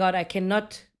 oh my God, I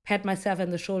cannot pat myself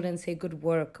on the shoulder and say good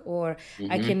work, or I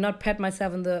Mm-hmm. cannot pat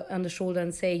myself on the shoulder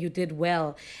and say you did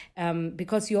well,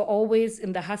 because you're always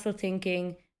in the hustle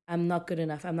thinking, I'm not good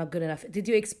enough. I'm not good enough. Did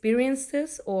you experience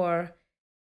this, or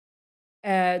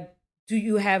uh, do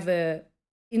you have a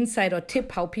insight or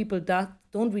tip how people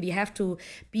don't really have to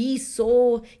be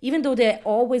so, even though they're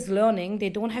always learning, they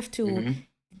don't have to Mm-hmm.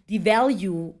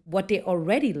 devalue what they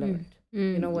already Mm. learned. You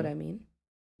Mm. know what Mm-hmm. I mean?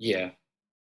 Yeah.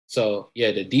 So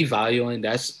yeah, the devaluing,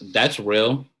 that's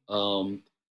real.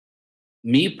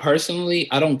 Me personally,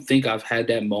 I don't think I've had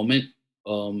that moment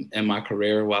in my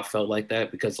career where I felt like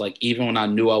that, because like even when I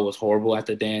knew I was horrible at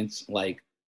the dance, like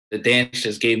the dance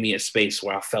just gave me a space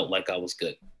where I felt like I was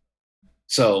good.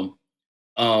 So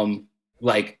um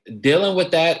like dealing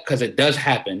with that, because it does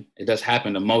happen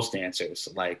to most dancers,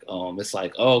 like it's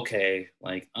like, okay,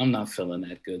 like I'm not feeling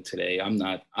that good today,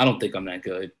 I don't think I'm that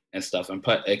good and stuff, and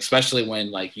especially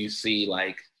when like you see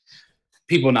like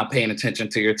people not paying attention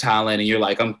to your talent, and you're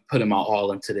like, I'm putting my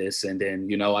all into this, and then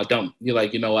you're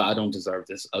like, you know what, I don't deserve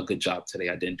this a good job today,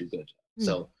 I didn't do good. Mm.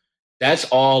 So that's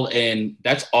all in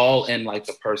like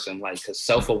the person, like, because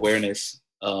self-awareness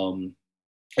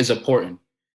is important.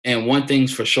 And one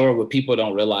thing's for sure, what people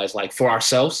don't realize, like for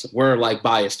ourselves, we're like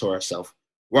biased to ourselves.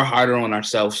 We're harder on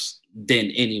ourselves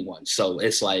than anyone. So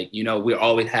it's like, we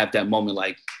always have that moment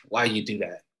like, why you do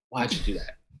that? Why'd you do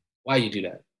that? Why you do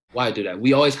that? Why do that?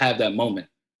 We always have that moment.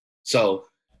 So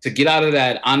to get out of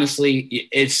that, honestly,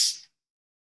 it's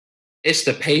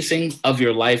the pacing of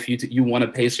your life. You want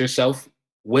to pace yourself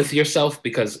with yourself,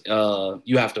 because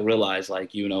you have to realize,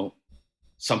 like,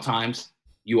 sometimes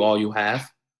all you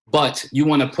have, but you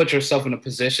want to put yourself in a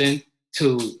position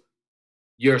to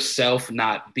yourself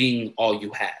not being all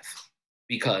you have,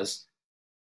 because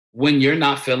when you're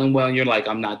not feeling well and you're like,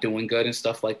 I'm not doing good and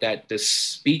stuff like that, the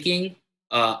speaking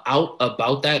out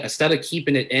about that, instead of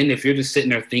keeping it in, if you're just sitting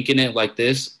there thinking it like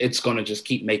this, it's going to just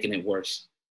keep making it worse.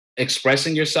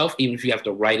 Expressing yourself, even if you have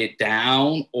to write it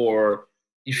down, or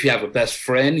if you have a best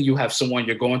friend, you have someone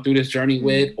you're going through this journey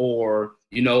with, or,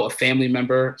 a family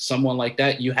member, someone like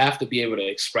that, you have to be able to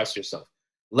express yourself.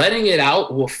 Letting it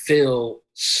out will feel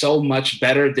so much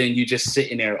better than you just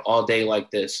sitting there all day like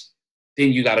this.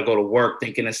 Then you got to go to work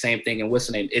thinking the same thing and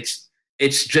listening. It's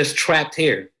just trapped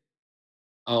here.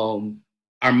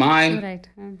 Our mind Right.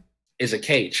 is a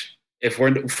cage. If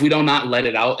we do not let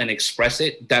it out and express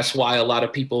it, that's why a lot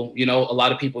of people,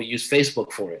 use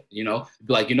Facebook for it. Be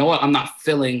like, you know what, I'm not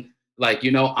feeling like,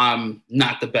 I'm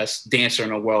not the best dancer in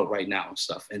the world right now and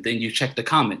stuff. And then you check the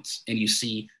comments and you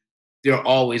see there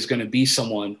always going to be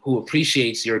someone who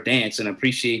appreciates your dance and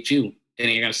appreciates you.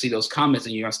 And you're going to see those comments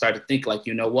and you're going to start to think like,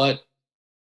 you know what,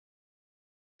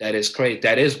 that is crazy.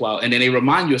 That is wild. And then they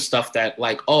remind you of stuff that,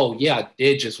 like, oh yeah, I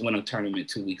did just win a tournament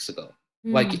 2 weeks ago.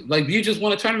 Like you just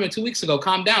won a tournament 2 weeks ago.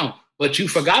 Calm down. But you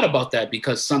forgot about that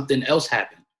because something else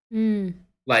happened.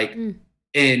 Like,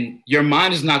 and your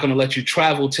mind is not going to let you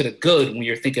travel to the good when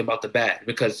you're thinking about the bad,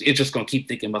 because it's just going to keep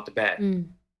thinking about the bad.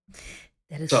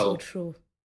 That is so true.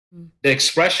 The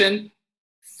expression,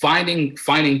 finding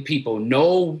people.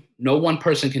 No one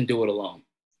person can do it alone.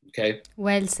 Okay.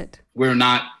 Well said. We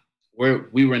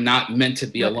were not meant to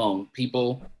be alone.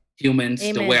 People, humans,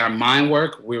 Amen. The way our mind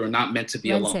work, we were not meant to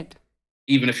be alone. Said.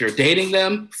 Even if you're dating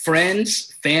them,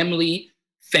 friends, family,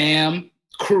 fam,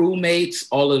 crewmates,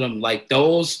 all of them, like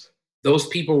those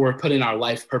people were put in our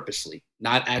life purposely,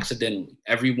 not accidentally.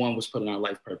 Everyone was put in our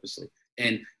life purposely.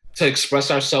 And to express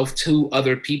ourselves to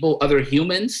other people, other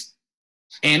humans,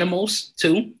 animals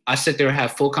too. I sit there and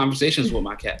have full conversations with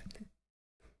my cat.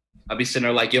 I'll be sitting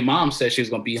there like, your mom said she was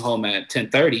going to be home at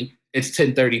 10:30. It's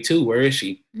 10:32. Where is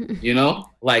she?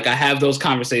 Like I have those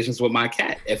conversations with my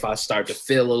cat if I start to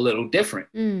feel a little different.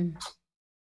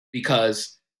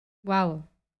 Because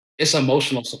it's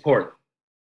emotional support.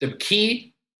 The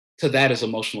key to that is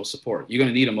emotional support. You're going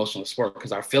to need emotional support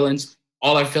because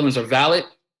all our feelings are valid.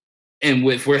 And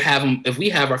if we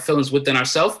have our feelings within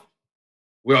ourselves,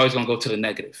 we're always going to go to the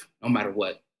negative, no matter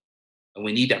what. And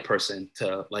we need that person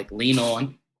to like lean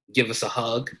on, give us a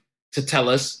hug, to tell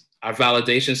us our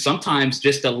validation, sometimes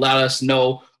just to let us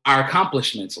know our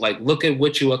accomplishments. Like, look at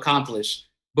what you accomplished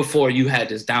before you had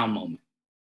this down moment.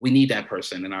 We need that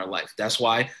person in our life. That's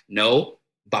why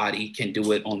nobody can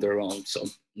do it on their own. So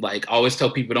like I always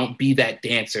tell people, don't be that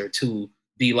dancer to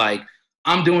be like,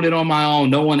 I'm doing it on my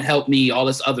own. No one helped me, all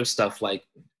this other stuff. Like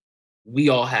we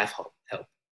all have help,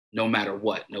 no matter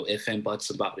what. No ifs and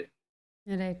buts about it.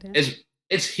 Right.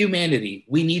 It's humanity.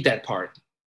 We need that part.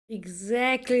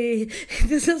 Exactly.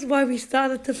 This is why we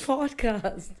started the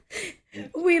podcast.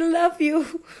 We love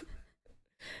you.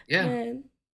 Yeah. Man.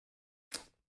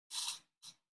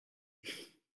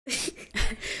 This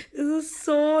is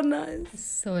so nice.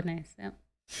 So nice. Yeah.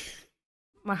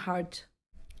 My heart.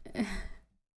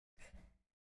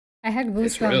 I had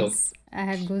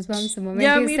goosebumps. The moment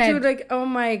yeah, you me said. too. Like, oh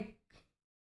my.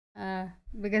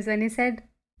 Because when you said,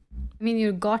 I mean,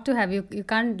 you got to have, you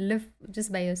can't live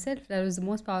just by yourself. That was the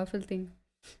most powerful thing.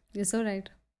 You're so right.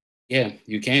 Yeah,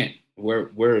 you can't.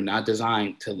 We're not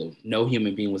designed to live. No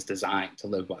human being was designed to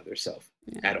live by themselves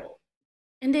at all.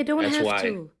 And they don't have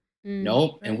to.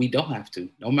 No, right? And we don't have to,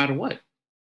 no matter what.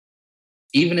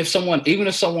 even if someone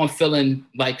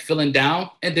feeling down,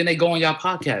 and then they go on y'all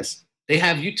podcast, they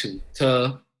have YouTube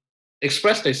to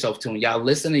express themselves to, and y'all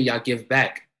listen and y'all give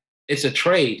back. It's a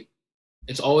trade.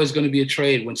 It's always going to be a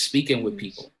trade when speaking with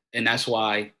people, and that's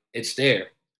why it's there.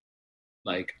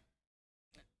 Like,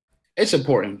 it's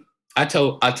important. I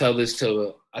tell this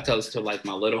to like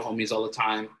my little homies all the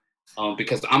time,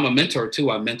 because I'm a mentor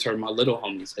too. I mentor my little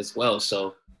homies as well,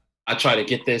 so I try to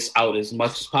get this out as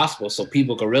much as possible so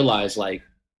people can realize, like,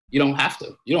 you don't have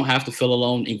to feel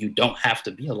alone, and you don't have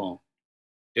to be alone.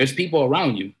 There's people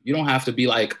around you. You don't have to be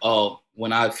like, oh,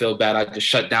 when I feel bad, I just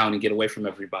shut down and get away from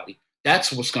everybody.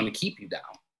 That's what's going to keep you down.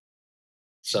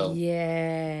 So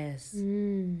Yes.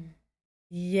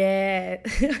 Yeah.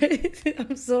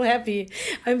 I'm so happy.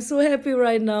 I'm so happy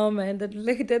right now, man. That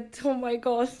look at that. Oh my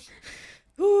gosh.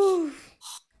 Whew.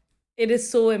 It is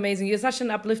so amazing. You're such an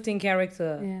uplifting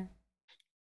character. Yeah.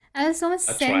 And there's so much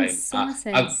I sense,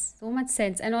 tried. so much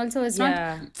sense. And also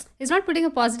Yeah. he's not putting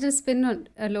a positive spin on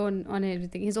alone on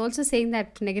everything. He's also saying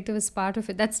that negative is part of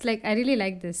it. That's like, I really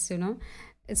like this, you know.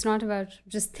 It's not about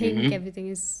just think everything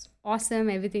is awesome,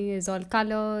 everything is all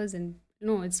colors, and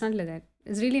no, it's not like that.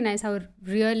 It's really nice how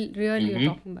real you're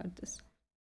talking about this.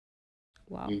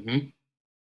 Wow. I'm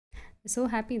so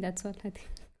happy, that's all I think.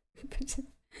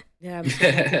 Yeah, I'm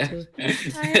so happy too.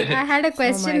 I had a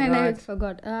question and I God.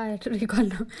 forgot. I have to recall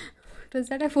now. What was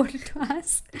that I wanted to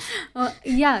ask?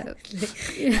 Yeah.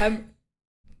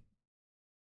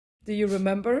 Do you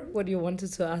remember what you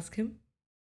wanted to ask him?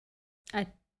 I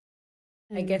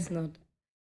I guess not.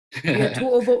 You're too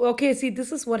over. Okay, see,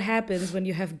 this is what happens when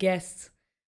you have guests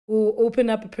who open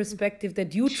up a perspective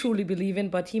that you truly believe in,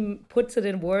 but he puts it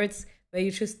in words where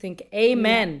you just think,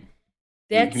 amen.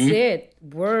 That's it.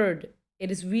 Word.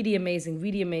 It is really amazing,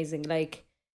 really amazing. Like,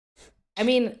 I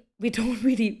mean, we don't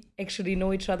really actually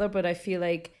know each other, but I feel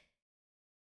like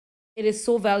it is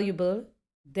so valuable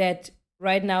that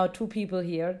right now two people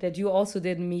here that you also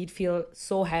didn't meet feel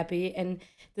so happy. And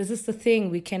this is the thing,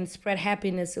 we can spread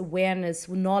happiness, awareness,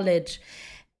 knowledge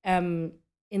in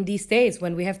these days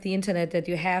when we have the internet, that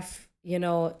you have, you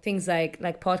know, things like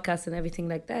podcasts and everything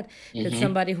like that, that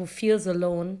somebody who feels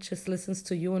alone just listens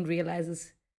to you and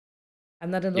realizes,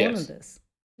 I'm not alone in this.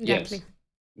 Exactly.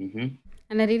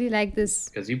 And I really like this.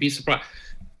 Because you'd be surprised.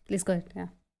 Please go ahead.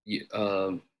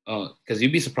 Yeah. Because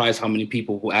you'd be surprised how many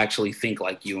people who actually think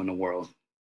like you in the world.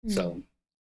 So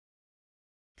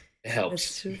it helps.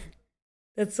 That's true.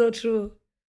 That's so true.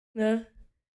 Yeah.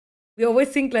 We always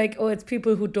think like, oh, it's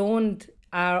people who don't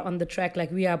are on the track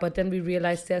like we are, but then we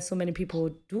realize there's so many people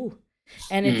who do.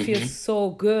 And it feels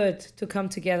so good to come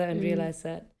together and realize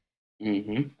that.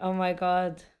 Oh my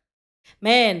God.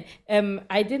 Man,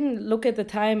 I didn't look at the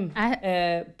time,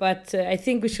 but I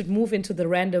think we should move into the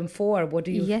random four. What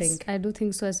do you think? Yes, I do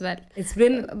think so as well. It's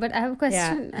been... But I have a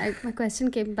question. My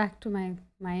question came back to my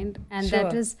mind, and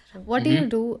that is, what do you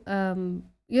do?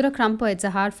 You're a crumper. It's a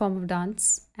hard form of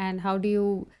dance. And how do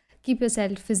you keep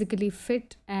yourself physically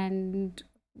fit? And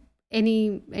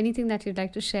anything that you'd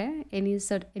like to share? Any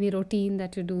routine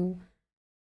that you do?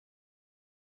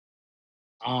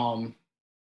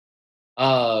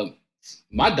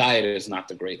 My diet is not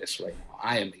the greatest right now.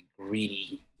 I am a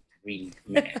greedy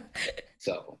man.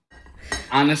 So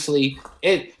honestly,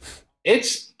 I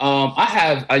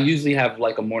usually have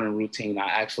like a morning routine. I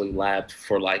actually lab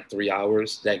for like 3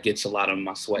 hours. That gets a lot of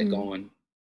my sweat going,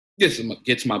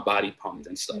 gets my body pumped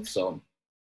and stuff. So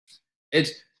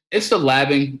it's the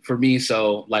labbing for me.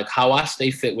 So like how I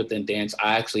stay fit within dance,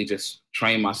 I actually just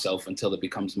train myself until it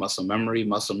becomes muscle memory.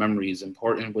 Muscle memory is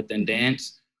important within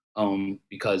dance.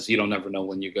 Because you don't ever know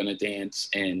when you're gonna dance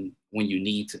and when you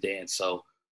need to dance. So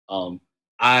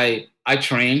I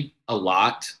train a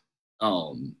lot.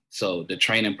 So the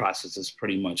training process is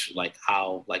pretty much like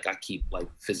how like I keep like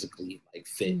physically like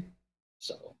fit.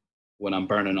 So when I'm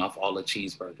burning off all the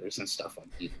cheeseburgers and stuff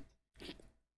I'm eating.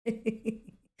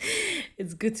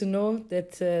 It's good to know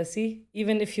that, see,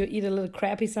 even if you eat a little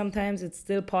crappy sometimes, it's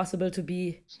still possible to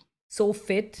be so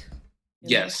fit.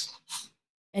 Yes. Know?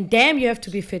 And damn, you have to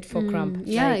be fit for Crump.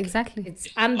 Yeah, like, exactly. It's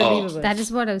unbelievable. That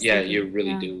is what I was thinking. Yeah, you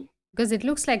really do. Because it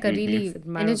looks like a really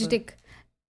energetic...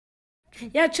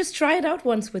 Yeah, just try it out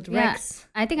once with Rexx.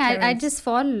 I think I'd just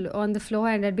fall on the floor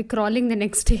and I'd be crawling the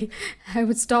next day. I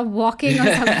would stop walking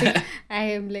or something. I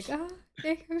am like,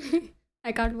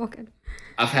 I can't walk.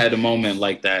 I've had a moment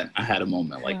like that.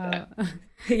 That.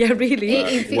 Yeah,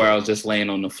 really? Where I was just laying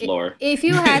on the floor. If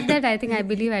you had that, I think I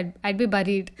believe I'd be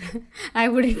buried. I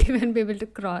wouldn't even be able to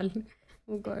crawl.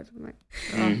 Oh God,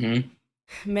 man.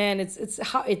 Man,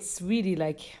 it's really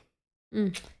like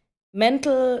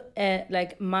mental,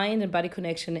 like mind and body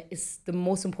connection is the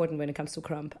most important when it comes to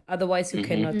crump. Otherwise, you Mm-hmm.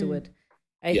 cannot do Mm. it.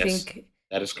 I Yes, think,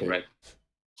 that is uh, correct.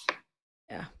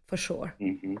 yeah, for sure.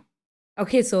 Mm-hmm.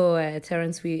 Okay, so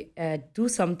Terence, we do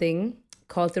something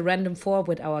called the random four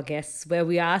with our guests, where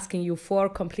we are asking you four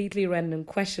completely random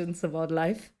questions about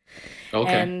life,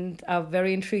 Okay. and are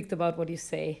very intrigued about what you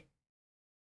say.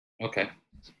 Okay.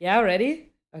 Yeah, ready?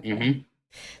 Okay. Mm-hmm.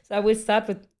 So I will start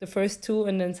with the first two,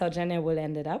 and then Saujanya will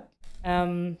end it up.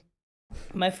 Um,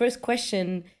 my first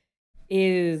question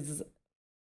is,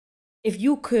 if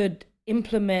you could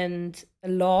implement a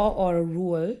law or a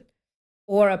rule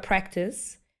or a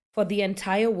practice for the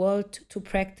entire world to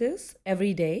practice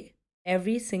every day,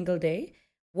 every single day,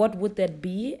 what would that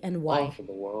be and Oh, why? for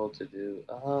the world to do.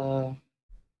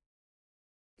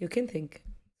 You can think.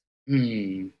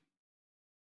 Hmm.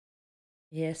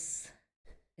 Yes,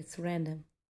 it's random.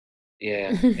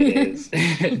 Yeah, it is.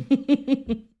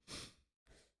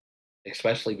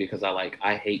 Especially because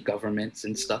I hate governments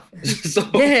and stuff. So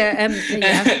Yeah,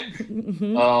 yeah.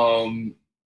 Mhm. um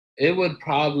it would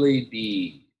probably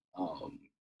be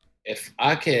if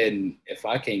I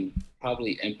can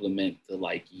probably implement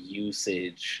the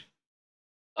usage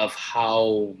of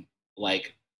how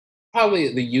like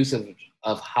probably the use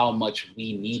of how much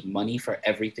we need money for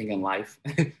everything in life.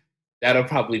 That'll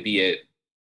probably be it.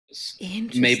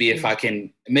 Maybe if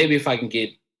Interesting. I can get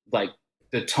like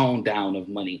the tone down of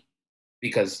money,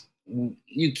 because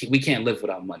we can't live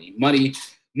without money. Money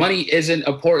isn't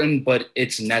important, but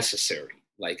it's necessary.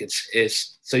 Like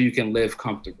it's so you can live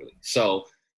comfortably. So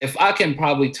if I can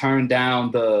probably turn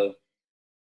down the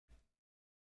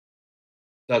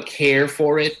care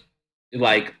for it,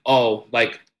 like, oh,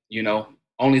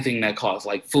 only thing that costs,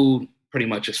 like, food pretty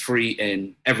much is free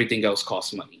and everything else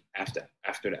costs money after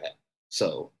that.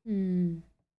 So Mm.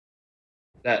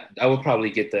 that I would probably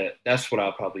get that. That's what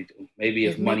I'll probably do. Maybe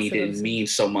if It money makes a lot of didn't sense. mean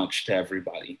so much to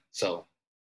everybody. So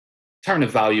turn the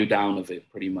value down of it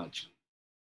pretty much.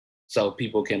 So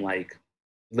people can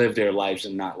live their lives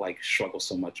and not struggle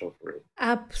so much over it.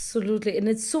 Absolutely. And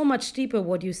it's so much deeper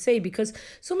what you say, because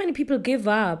so many people give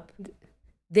up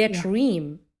their Yeah.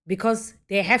 dream because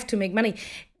they have to make money.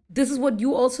 This is what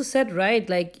you also said, right?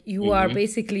 Like, you are Mm-hmm.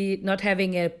 basically not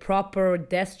having a proper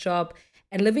desk job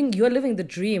and you're living the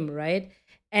dream, right? Mm-hmm.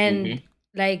 And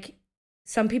like,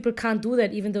 some people can't do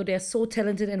that even though they're so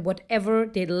talented and whatever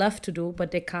they love to do,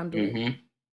 but they can't do it. Mm-hmm.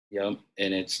 Yep.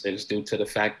 And it's due to the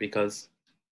fact because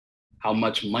how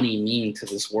much money mean to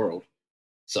this world.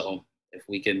 So if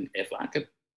I could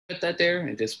put that there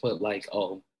and just put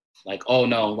oh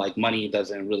no, like money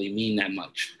doesn't really mean that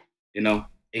much. You know,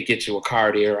 it gets you a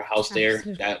car there, a house there,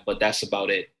 Absolutely. but that's about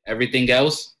it. Everything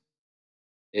else,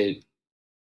 it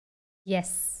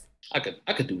Yes. I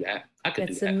could do that. I could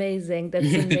do That's amazing.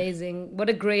 That's that. amazing. What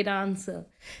a great answer.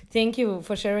 Thank you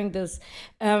for sharing this.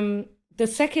 The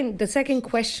second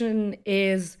question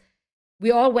is, we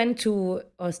all went to,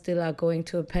 or still are going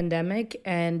to, a pandemic,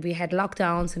 and we had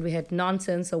lockdowns and we had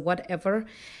nonsense or whatever.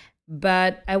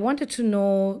 But I wanted to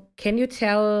know, can you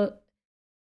tell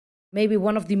maybe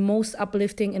one of the most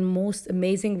uplifting and most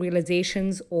amazing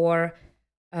realizations or,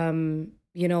 um,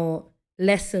 you know,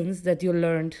 lessons that you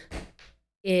learned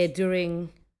during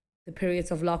the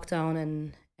periods of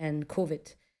lockdown and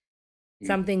COVID?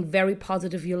 Something very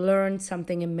positive you learned,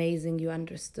 something amazing you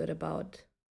understood about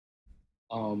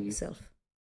um, yourself.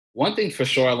 One thing for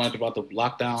sure I learned about the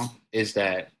lockdown is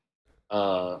that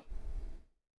uh,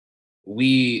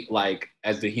 we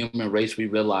as the human race we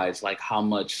realize how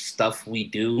much stuff we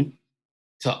do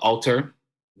to alter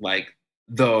like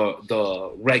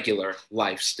the regular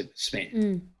lifespan.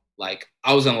 Mm. Like,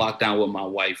 I was in lockdown with my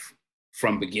wife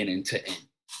from beginning to end.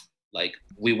 Like,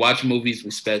 we watched movies,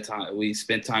 we spent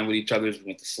time with each other, we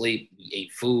went to sleep, we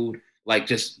ate food. Like,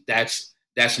 just that's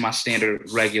my standard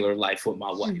regular life with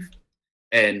my Mm. wife.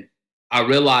 And I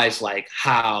realized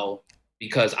how,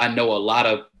 because I know a lot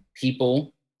of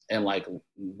people and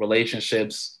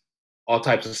relationships, all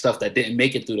types of stuff that didn't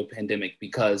make it through the pandemic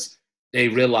because they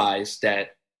realized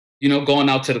that going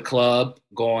out to the club,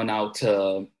 going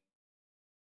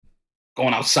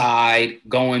outside,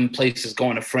 going places,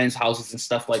 going to friends' houses and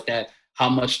stuff like that, how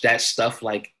much that stuff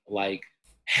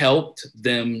helped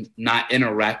them not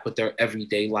interact with their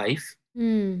everyday life.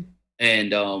 Mm.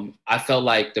 And I felt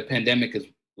like the pandemic is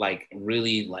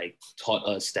really taught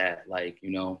us that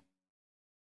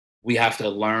we have to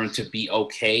learn to be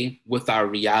okay with our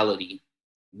reality,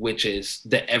 which is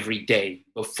the everyday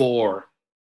before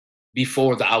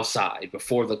the outside,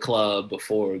 before the club,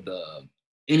 before the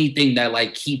anything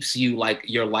that keeps you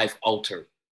your life altered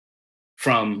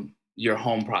from your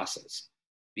home process.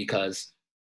 Because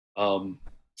um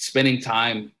spending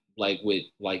time like with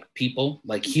like people,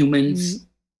 like humans,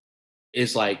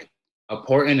 is like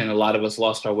important, and a lot of us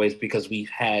lost our ways because we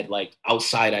had like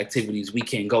outside activities we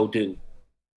can go do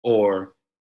or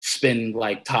spend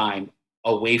like time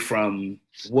away from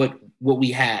what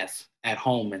we have at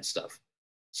home and stuff.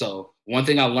 So one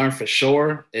thing I learned for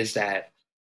sure is that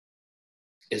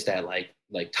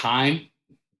like time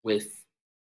with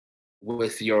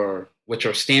with your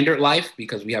standard life,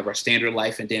 because we have our standard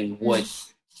life and then what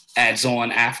adds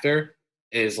on after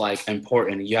is like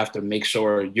important. You have to make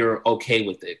sure you're okay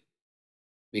with it,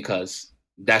 because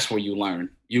that's where you learn.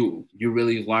 You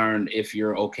really learn if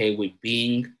you're okay with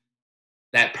being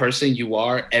that person you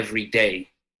are every day.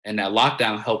 And that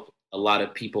lockdown helped a lot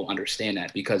of people understand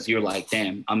that, because you're like,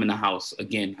 damn, I'm in the house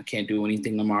again. I can't do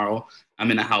anything tomorrow. I'm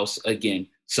in the house again.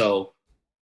 So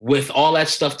with all that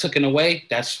stuff taken away,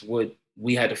 that's what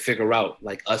we had to figure out.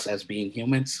 Like us as being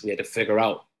humans, we had to figure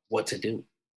out what to do.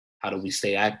 How do we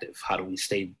stay active? How do we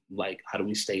stay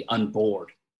unbored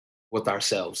with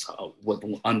ourselves?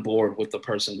 Unbored with the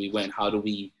person we went? How do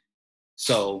we?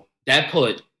 So that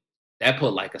put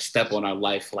like a step on our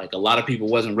life. Like a lot of people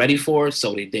wasn't ready for it,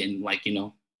 so they didn't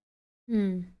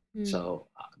Mm. Mm. So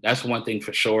that's one thing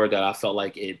for sure that I felt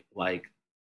like it like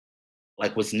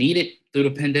was needed through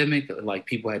the pandemic. Like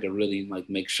people had to really like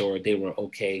make sure they were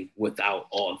okay without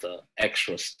all the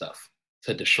extra stuff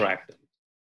to distract them.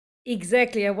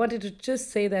 Exactly. I wanted to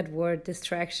just say that word,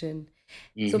 distraction.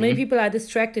 So many Mm-hmm. people are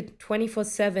distracted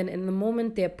 24/7, and the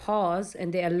moment they pause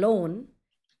and they're alone,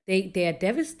 they are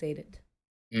devastated.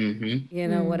 Mm-hmm. You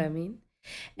know what I mean?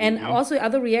 And Mm-hmm. also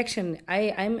other reaction,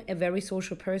 I'm a very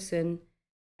social person.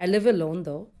 I live alone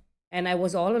though, and I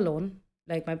was all alone.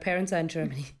 Like my parents are in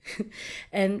Germany,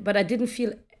 and but I didn't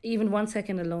feel even 1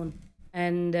 second alone.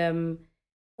 And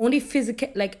only physical,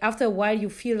 like after a while, you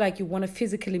feel like you want to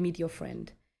physically meet your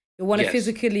friend. You want to Yes.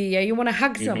 physically, yeah, you want to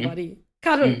hug Mm-hmm. somebody,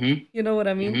 cuddle. Mm-hmm. You know what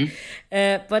I mean?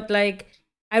 Mm-hmm. But like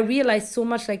I realized so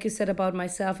much, like you said, about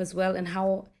myself as well, and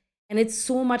how and it's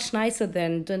so much nicer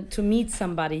than to meet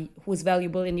somebody who's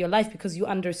valuable in your life, because you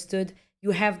understood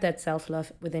you have that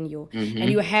self-love within you, and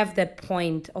you Mm-hmm. have that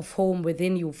point of home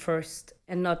within you first,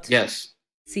 and not Yes.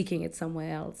 seeking it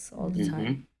somewhere else all the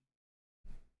time.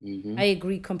 Mm-hmm. Mm-hmm. I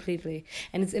agree completely.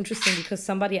 And it's interesting because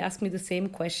somebody asked me the same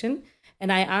question, and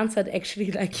I answered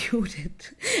actually like you did.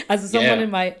 As someone Yeah.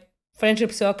 in my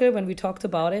friendship circle, when we talked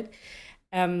about it,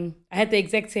 I had the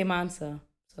exact same answer.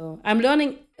 So I'm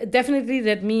learning definitely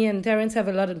that me and Terence have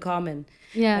a lot in common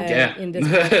Yeah, Yeah. in this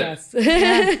podcast.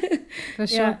 yeah, for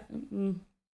Yeah, sure.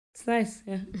 it's nice.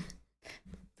 Yeah,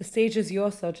 the stage is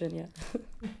yours, Sachin. Yeah,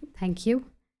 Thank you.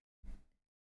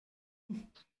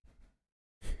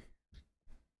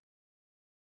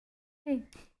 Hey,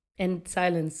 and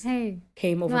silence hey.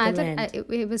 came No, over I the thought land.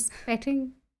 it was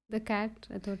petting the cat.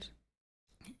 I thought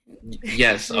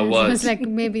Yes, I it was was. like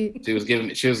maybe. She was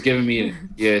giving me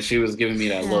yeah, she was giving me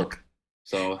that Yeah. look.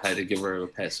 So I had to give her a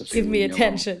pet so she Give would me leave me alone.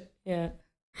 attention. Yeah,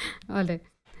 All right.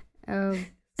 Um,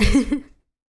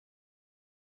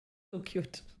 so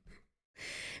cute.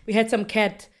 We had some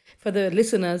cat for the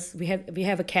listeners. We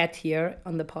have a cat here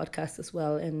on the podcast as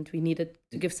well, and we needed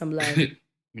to give some love.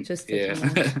 Just that Yeah.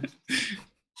 you know.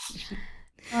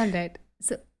 all right.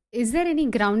 So, is there any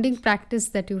grounding practice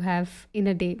that you have in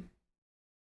a day?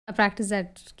 A practice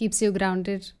that keeps you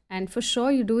grounded, and for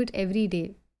sure you do it every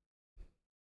day.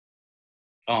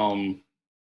 um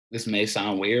this may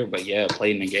sound weird, but yeah,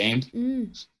 playing the game.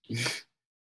 Mm. Makes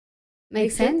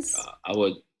Makes sense. sense.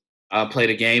 I play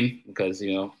the game because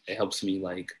it helps me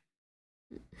like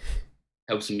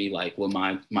with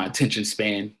my attention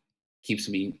span, keeps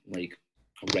me like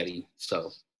ready.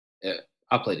 So yeah,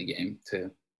 I play the game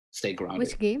to stay grounded.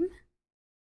 Which game?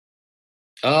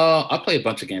 I play a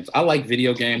bunch of games. I like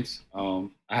video games. I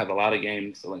have a lot of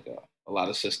games, like a lot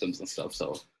of systems and stuff.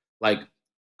 So like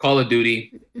Call of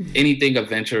Duty, anything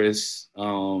adventurous.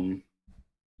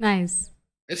 Nice.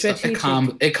 It Strategic.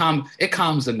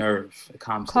 calms the nerve. It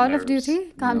calms the Call of nerves.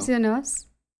 Duty calms your nerves.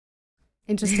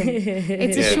 Interesting.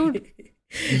 It's a Yeah. shoot.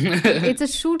 It's a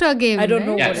shooter game. I don't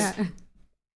know right? what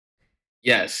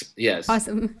Yes. Yeah. Yes.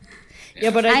 Awesome.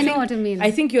 Yeah, but I I know think what you mean.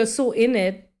 I think you're so in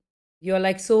it. You're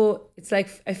like so. It's like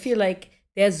I feel like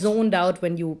they're zoned out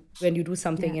when you do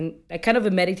something Yeah. in like kind of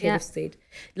a meditative Yeah. state.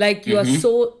 Like you are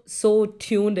Mm-hmm. so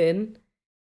tuned in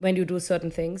when you do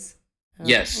certain things.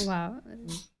 Yes. Wow. That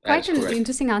is Quite an correct.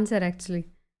 interesting answer, actually.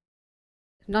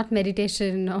 Not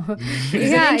meditation or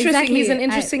He's yeah, an interesting. exactly. He's an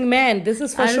interesting man. This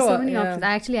is for I have sure. so many Yeah. options.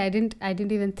 Actually, I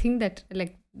didn't even think that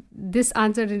like this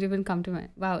answer didn't even come to mind.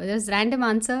 Wow, there's random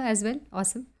answer as well.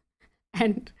 Awesome.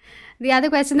 And the other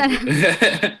question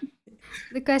that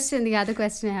the other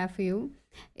question I have for you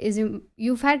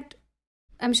you've had,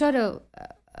 I'm sure,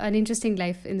 an interesting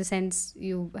life in the sense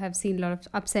you have seen a lot of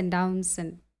ups and downs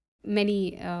and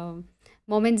many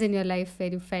moments in your life where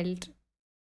you felt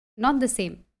not the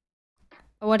same.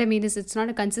 What I mean is, it's not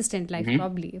a consistent life, Mm-hmm.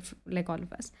 probably, if, like all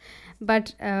of us.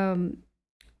 But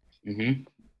Mm-hmm.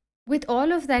 with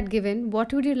all of that given,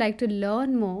 what would you like to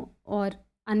learn more or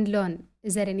unlearn?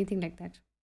 Is there anything like that?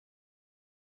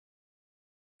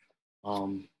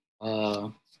 Um. Uh.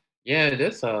 Yeah.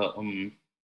 There's a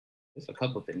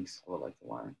couple things I would like to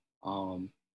learn. Um.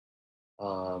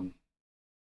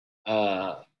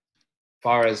 Uh.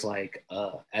 Far as like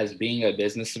as being a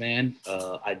businessman,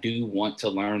 I do want to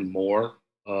learn more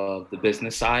of the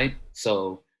business side.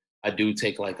 So I do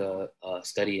take like a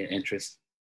study and interest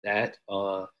that.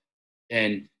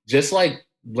 And just like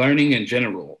learning in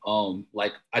general,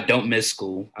 like I don't miss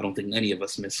school. I don't think any of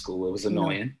us miss school. It was No.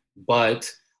 annoying, but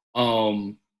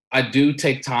um, I do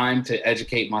take time to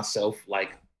educate myself,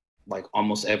 like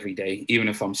almost every day. Even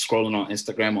if I'm scrolling on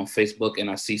Instagram, on Facebook, and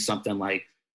I see something like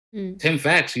Mm. 10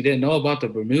 facts you didn't know about the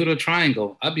Bermuda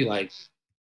Triangle, I'd be like,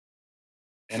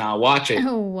 and I'll watch it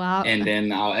Oh, wow. and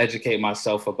then I'll educate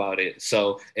myself about it.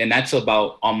 So, and that's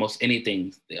about almost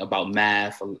anything about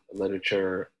math,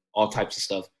 literature, all types of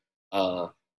stuff. Uh,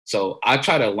 so I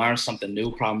try to learn something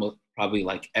new, probably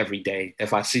like every day.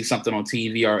 If I see something on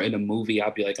TV or in a movie,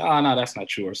 I'll be like, oh no, that's not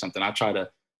true or something. I try to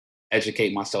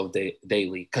educate myself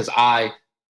daily because I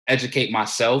educate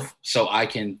myself so I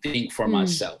can think for Mm.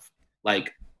 myself.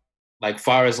 Like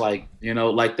far as like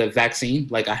like the vaccine,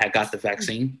 like I had got the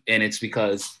vaccine and it's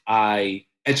because I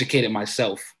educated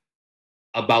myself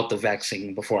about the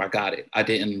vaccine before I got it. I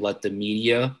didn't let the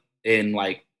media and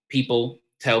like people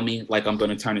tell me like I'm going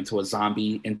to turn into a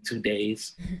zombie in 2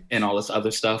 days and all this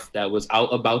other stuff that was out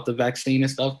about the vaccine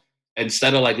and stuff.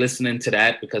 Instead of like listening to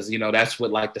that, because that's what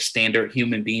like the standard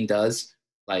human being does.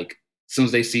 Like as soon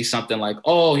as they see something like,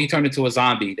 oh, he turned into a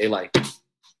zombie, they like,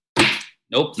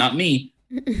 nope, not me.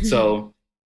 So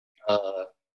uh,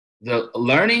 the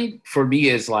learning for me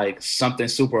is like something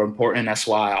super important. That's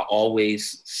why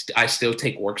I still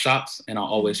take workshops and I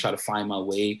always Mm. try to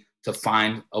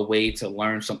find a way to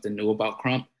learn something new about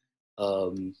Crump.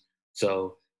 Um,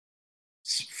 so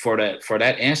for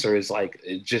that answer is like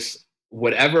it just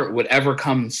whatever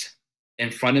comes in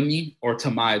front of me or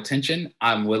to my attention,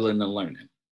 I'm willing to learn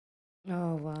it.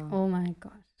 Oh, wow. Oh my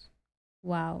gosh.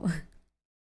 Wow.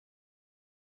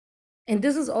 And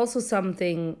this is also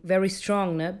something very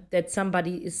strong, ne? That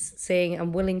somebody is saying,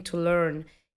 I'm willing to learn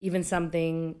even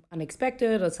something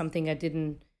unexpected or something I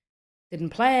didn't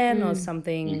plan or Mm.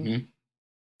 something Mm-hmm.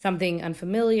 something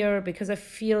unfamiliar, because I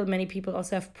feel many people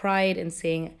also have pride in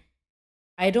saying,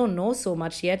 I don't know so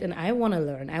much yet and I want to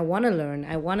learn. I want to learn.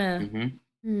 I want to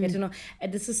Mm-hmm. get Mm. to know.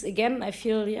 And this is again, I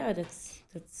feel, yeah,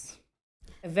 that's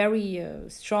a very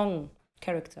strong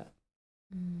character,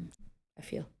 Mm. I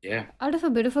feel. Yeah. Out of a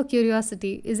bit of a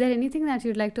curiosity, is there anything that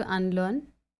you'd like to unlearn?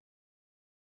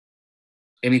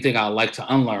 Anything I like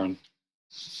to unlearn?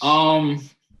 Um.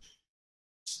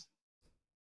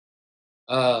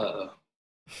 Uh.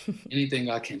 Anything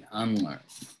I can unlearn?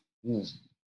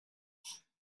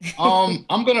 Hmm.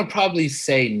 I'm gonna probably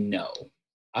say no.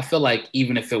 I feel like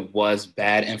even if it was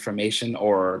bad information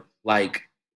or like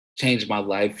changed my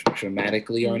life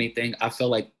dramatically or Mm. anything, I feel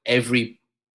like every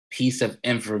piece of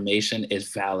information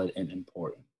is valid and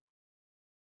important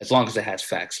as long as it has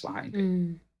facts behind it.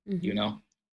 Mm. You Mhm. know.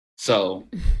 So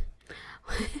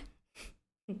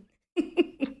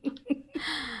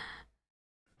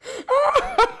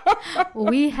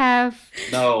We have.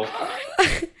 no,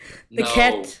 The no,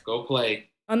 cat go play,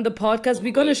 on the podcast. go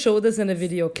We're gonna play. show this in a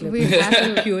video clip. We It's have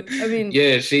so to. cute. I mean,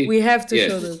 Yeah, we have to yeah,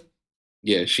 show this.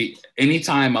 yeah.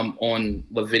 Anytime I'm on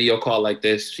the video call like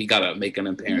this, she gotta make an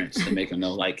appearance to make him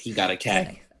know like he got a cat.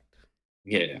 Like,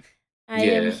 Yeah, I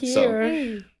am yeah. So here.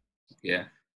 Hey. yeah.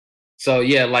 So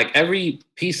yeah, like every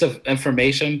piece of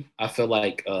information, I feel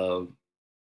like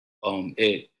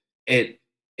it it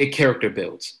it character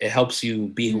builds. It helps you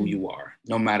be who Mm. you are,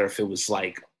 no matter if it was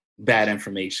like bad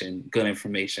information, good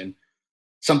information,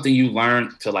 something you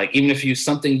learned to like, even if you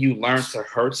something you learned to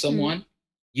hurt Mm. someone,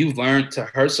 you learned to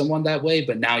hurt someone that way,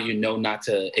 but now you know not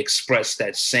to express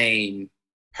that same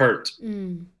hurt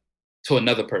Mm. to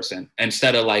another person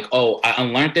instead of like, oh, I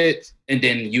unlearned it, and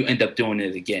then you end up doing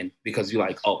it again because you're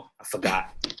like, oh, I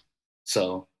forgot.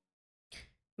 So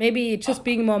Maybe uh, just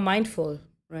being more mindful,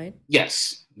 right?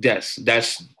 yes,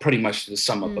 that's pretty much the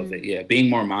sum up of Mm. it. Yeah, being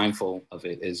more mindful of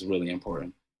it is really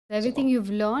important. Everything So you've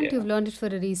yeah, learned it for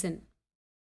a reason.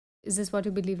 Is this what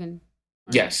you believe in?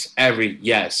 Or yes, everything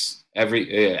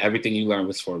you learn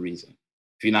was for a reason.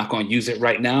 If you're not going to use it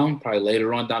right now, probably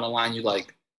later on down the line, you're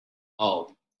like,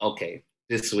 oh, okay,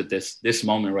 this is what this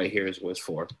moment right here is what it's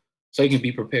for. So you can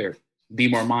be prepared, be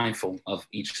more mindful of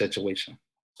each situation.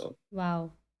 So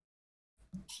Wow.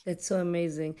 That's so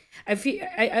amazing.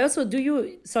 I also do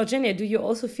you Saujanya, do you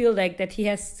also feel like that he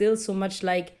has still so much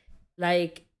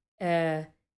like uh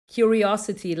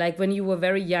curiosity, like when you were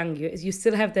very young, you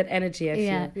still have that energy, I Yeah,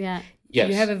 feel. yeah.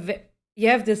 You have yes, you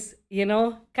have this,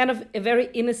 kind of a very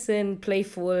innocent,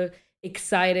 playful,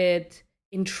 excited,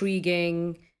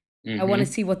 intriguing. I want to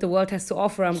hmm see what the world has to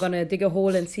offer. I'm going to dig a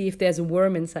hole and see if there's a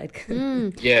worm inside.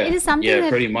 It yeah, is something yeah, that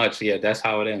pretty much. Yeah, that's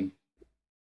how it ends.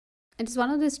 it is one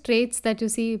of those traits that you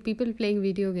see people playing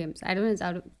video games. I don't know, it's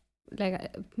out of, like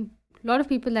a lot of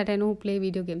people that I know who play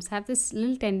video games have this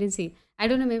little tendency. I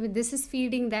don't know, maybe this is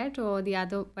feeding that or the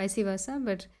other vice versa,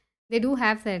 but they do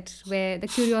have that where the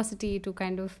curiosity to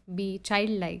kind of be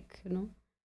childlike.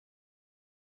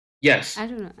 Yes, I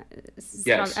don't know. It's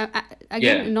yes,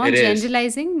 yeah, again, not it is.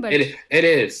 generalizing, but It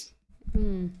is.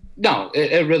 hmm, No,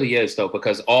 it really is though,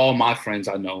 because all my friends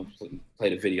I know play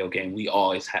the video game. We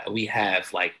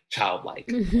have like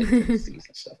childlike tendencies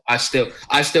and stuff.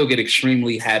 I still get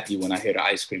extremely happy when I hear the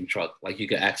ice cream truck. Like you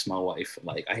can ask my wife.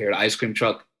 Like I hear the ice cream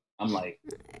truck, I'm like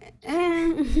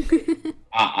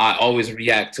I always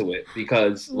react to it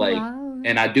because wow.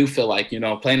 and I do feel like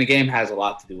playing the game has a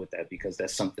lot to do with that because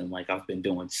that's something like I've been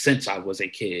doing since I was a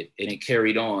kid and it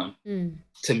carried on Mm.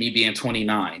 to me being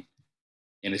 29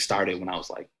 and it started when I was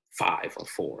like 5 or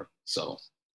 4. So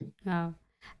Wow.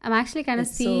 I'm actually kind of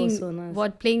That's so, seeing so nice.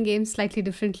 what playing games slightly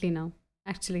differently now,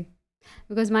 actually.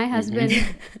 Because my husband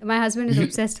mhm. my husband is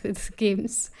obsessed with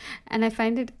games. And I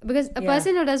find it because a Yeah.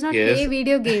 person who does not play yes.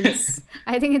 video games,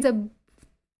 I think it's a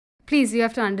please, you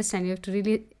have to understand, you have to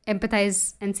really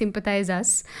empathize and sympathize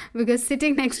us because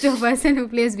sitting next to a person who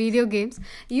plays video games,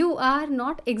 you are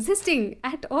not existing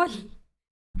at all.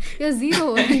 You're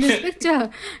zero in this picture.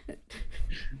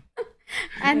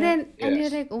 And then and you're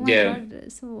yes. like, oh my Yeah.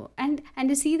 god. So and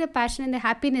you see the passion and the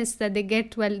happiness that they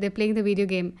get while they're playing the video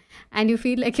game, and you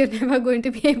feel like you're never going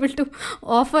to be able to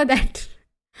offer that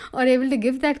or able to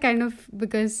give that kind of,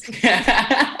 because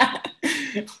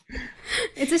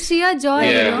it's a sheer joy,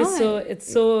 Yeah, you but yeah. know. it's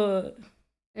so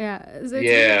Yeah, so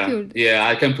it's really Yeah. cute. Yeah.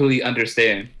 I completely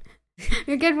understand.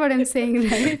 You get what I'm saying, I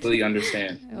right? completely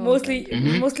understand. Oh god.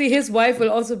 mostly his wife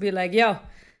will also be like, "Yo,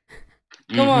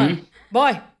 come on, Mm-hmm.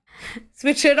 boy,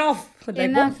 switch it off."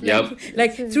 Like what? Enough, like Yep. it's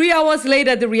Like 3 hours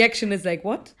later, the reaction is like,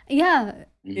 "What? yeah,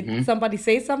 Did Mm-hmm. somebody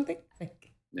say something?"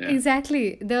 Like, Yeah.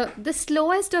 exactly. The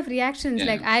slowest of reactions,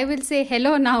 like Yeah. I will say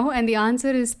hello now, and the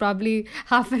answer is probably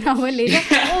half an hour later.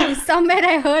 Oh, somewhere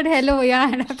I heard hello.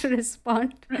 Yeah, and I have to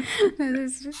respond.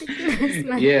 This is ridiculous,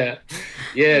 man. Yeah.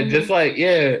 Yeah. Oh Just my, like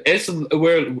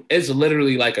it's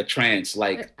literally like a trance,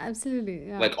 absolutely.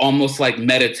 Yeah. like almost like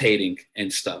meditating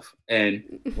and stuff. And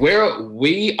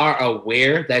we are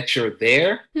aware that you're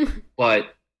there,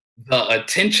 but the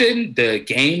attention the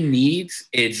game needs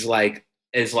is like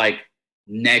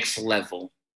next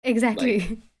level. Like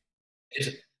Exactly. it's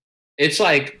it's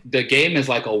like the game is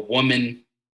like a woman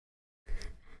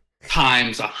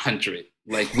times 100.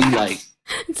 Like we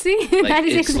See, like that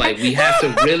is it's like exactly. we have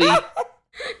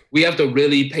to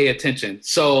really pay attention.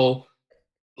 So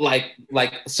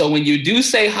so when you do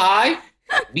say hi,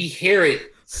 we hear it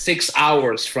 6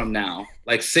 hours from now.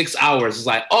 Like 6 hours is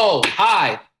like, oh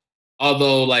hi.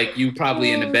 Although like you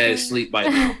probably in the Oh bed god. asleep by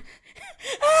now.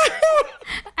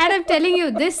 And I'm telling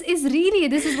you, this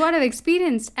is what I've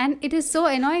experienced, and it is so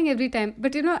annoying every time.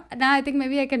 But now I think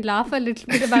maybe I can laugh a little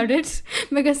bit about it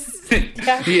because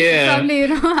Yeah. probably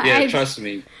Yeah, I trust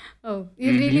me. oh,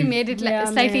 you really made it yeah,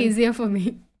 slightly man. easier for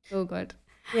me. Oh god.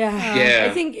 Yeah, I Yeah,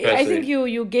 think trust I think me.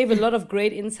 you gave a lot of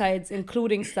great insights,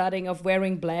 including starting of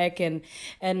wearing black and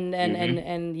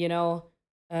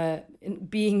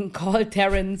being called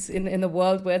Terrence in a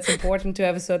world where it's important to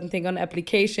have a certain thing on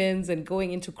applications and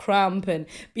going into Crump and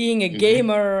being a hmm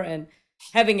gamer and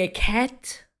having a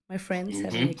cat, my friends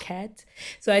having a hmm cat.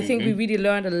 So I think we hmm really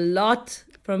learned a lot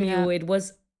from Yeah. you. It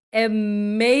was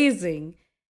amazing,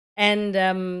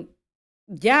 and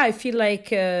yeah, I feel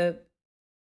like.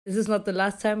 This is not the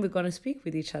last time we're gonna speak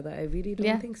with each other. I really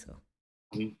don't Yeah. think so.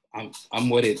 I'm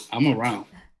with it. I'm around.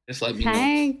 Just let me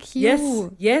know. Thank Yes,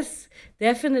 you. yes,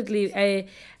 definitely.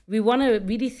 We want to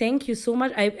really thank you so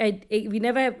much. We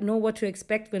never know what to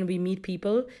expect when we meet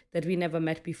people that we never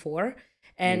met before,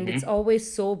 and it's hmm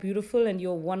always so beautiful. And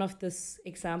you're one of these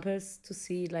examples to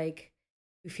see like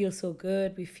we feel so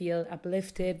good, we feel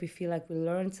uplifted, we feel like we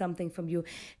learned something from you.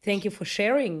 Thank you for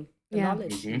sharing the Yeah.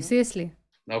 knowledge. hmm Seriously.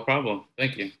 No problem.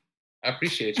 Thank you. I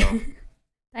appreciate y'all.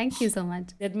 Thank you so much.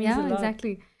 That means a lot.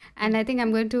 Exactly. And I think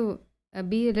I'm going to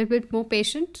be a little bit more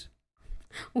patient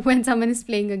when someone is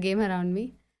playing a game around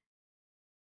me.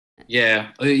 Yeah,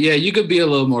 you could be a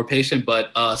little more patient,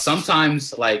 but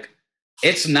sometimes like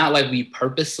it's not like we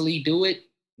purposely do it,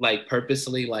 like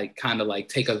purposely like kind of like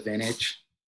take advantage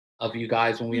of you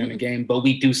guys when we're in the game, but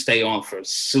we do stay on for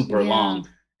super long.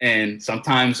 And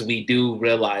sometimes we do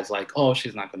realize like, oh,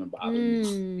 she's not going to bother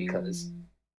me because,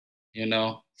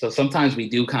 so sometimes we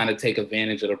do kind of take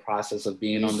advantage of the process of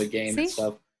being on the game and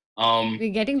stuff. We're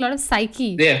getting a lot of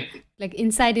psyche. Yeah. Like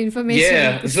inside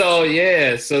information.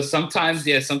 So sometimes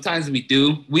we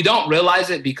do. We don't realize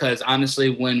it because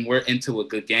honestly, when we're into a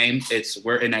good game,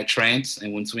 we're in that trance.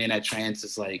 And once we're in that trance,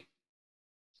 it's like,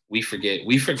 we forget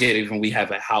even we have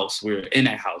a house. We're in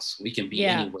a house. We can be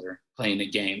anywhere playing the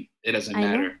game. It doesn't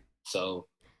matter. So,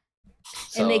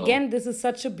 and again, this is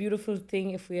such a beautiful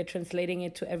thing if we are translating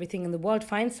it to everything in the world.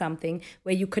 Find something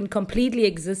where you can completely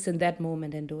exist in that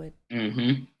moment and do it.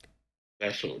 Mm-hmm.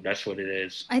 That's what it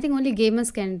is. I think only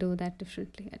gamers can do that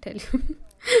differently, I tell you.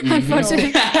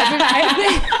 Unfortunately.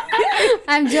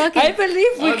 I'm joking. I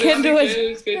believe we can do it.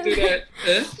 Gamers can do that.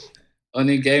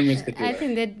 Only gamers can do I that.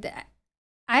 think that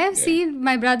I have seen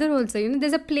my brother also,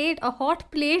 there's a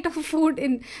hot plate of food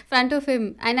in front of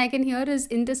him, and I can hear his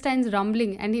intestines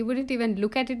rumbling, and he wouldn't even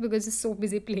look at it because he's so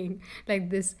busy playing like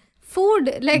this.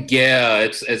 Food, like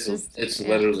it's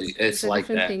literally it's like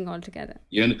different that thing altogether.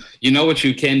 You know what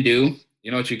you can do?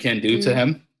 You know what you can do to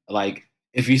him? Like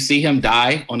if you see him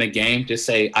die on a game, just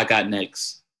say, "I got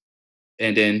next,"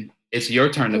 and then it's your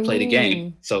turn to play the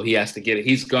game. So he has to get it.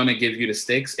 He's gonna give you the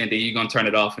sticks, and then you're gonna turn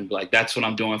it off and be like, "That's what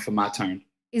I'm doing for my turn."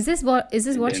 Is this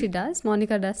what she does?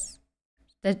 Monica does?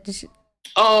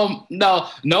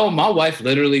 No. My wife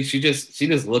literally she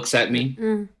just looks at me,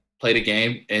 play the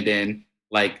game, and then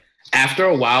like after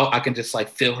a while I can just like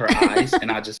feel her eyes,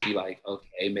 and I just be like,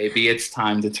 okay, maybe it's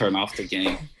time to turn off the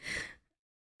game.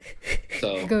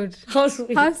 So good. How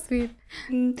sweet.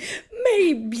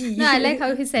 Maybe. No, I like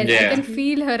how he said, I can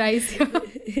feel her eyes.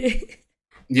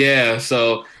 Yeah.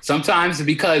 So sometimes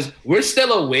because we're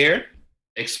still aware.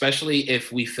 Especially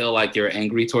if we feel like you're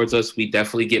angry towards us, we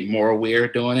definitely get more aware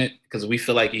doing it because we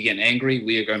feel like you're getting angry.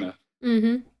 We are gonna,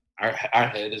 our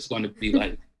head is going to be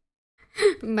like,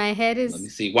 my head is. Let me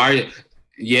see. Why are you?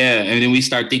 Yeah, and then we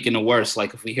start thinking the worst.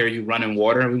 Like if we hear you running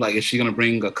water, we're like, is she gonna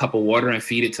bring a cup of water and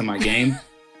feed it to my game?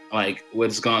 Like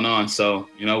what's going on? So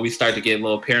we start to get a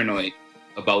little paranoid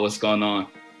about what's going on.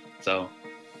 So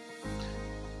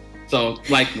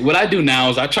like what I do now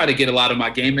is I try to get a lot of my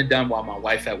gaming done while my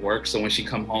wife at work. So when she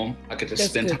come home, I could just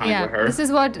spend time with her.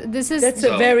 That's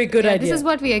a very good idea. This is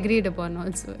what we agreed upon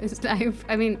also. It's live.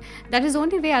 I mean, that is the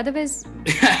only way. Otherwise,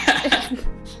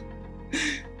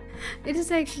 it is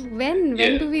like when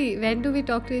do we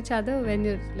talk to each other when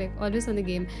you're like always on the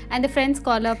game and the friends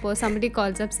call up or somebody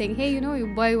calls up saying, hey, you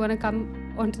wanna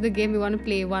come onto the game? You wanna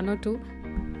play 1 or 2?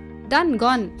 Done,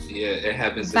 gone. Yeah, it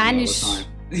happens Vanish. all the time.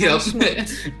 Yep.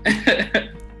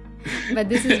 But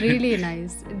this is really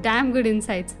nice. Damn good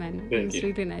insights, man. It's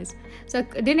really nice. So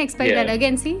didn't expect that.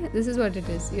 Again, see, this is what it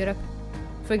is. You're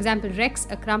for example,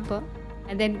 Rexx, a crumper,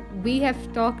 and then we have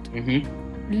talked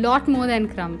lot more than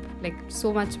crump, like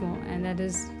so much more, and that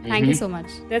is thank you so much.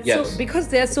 That's so because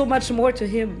there's so much more to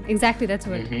him. Exactly, that's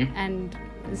what. And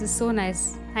this is so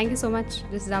nice. Thank you so much.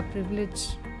 This is our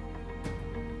privilege.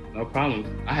 No problem.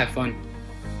 I have fun.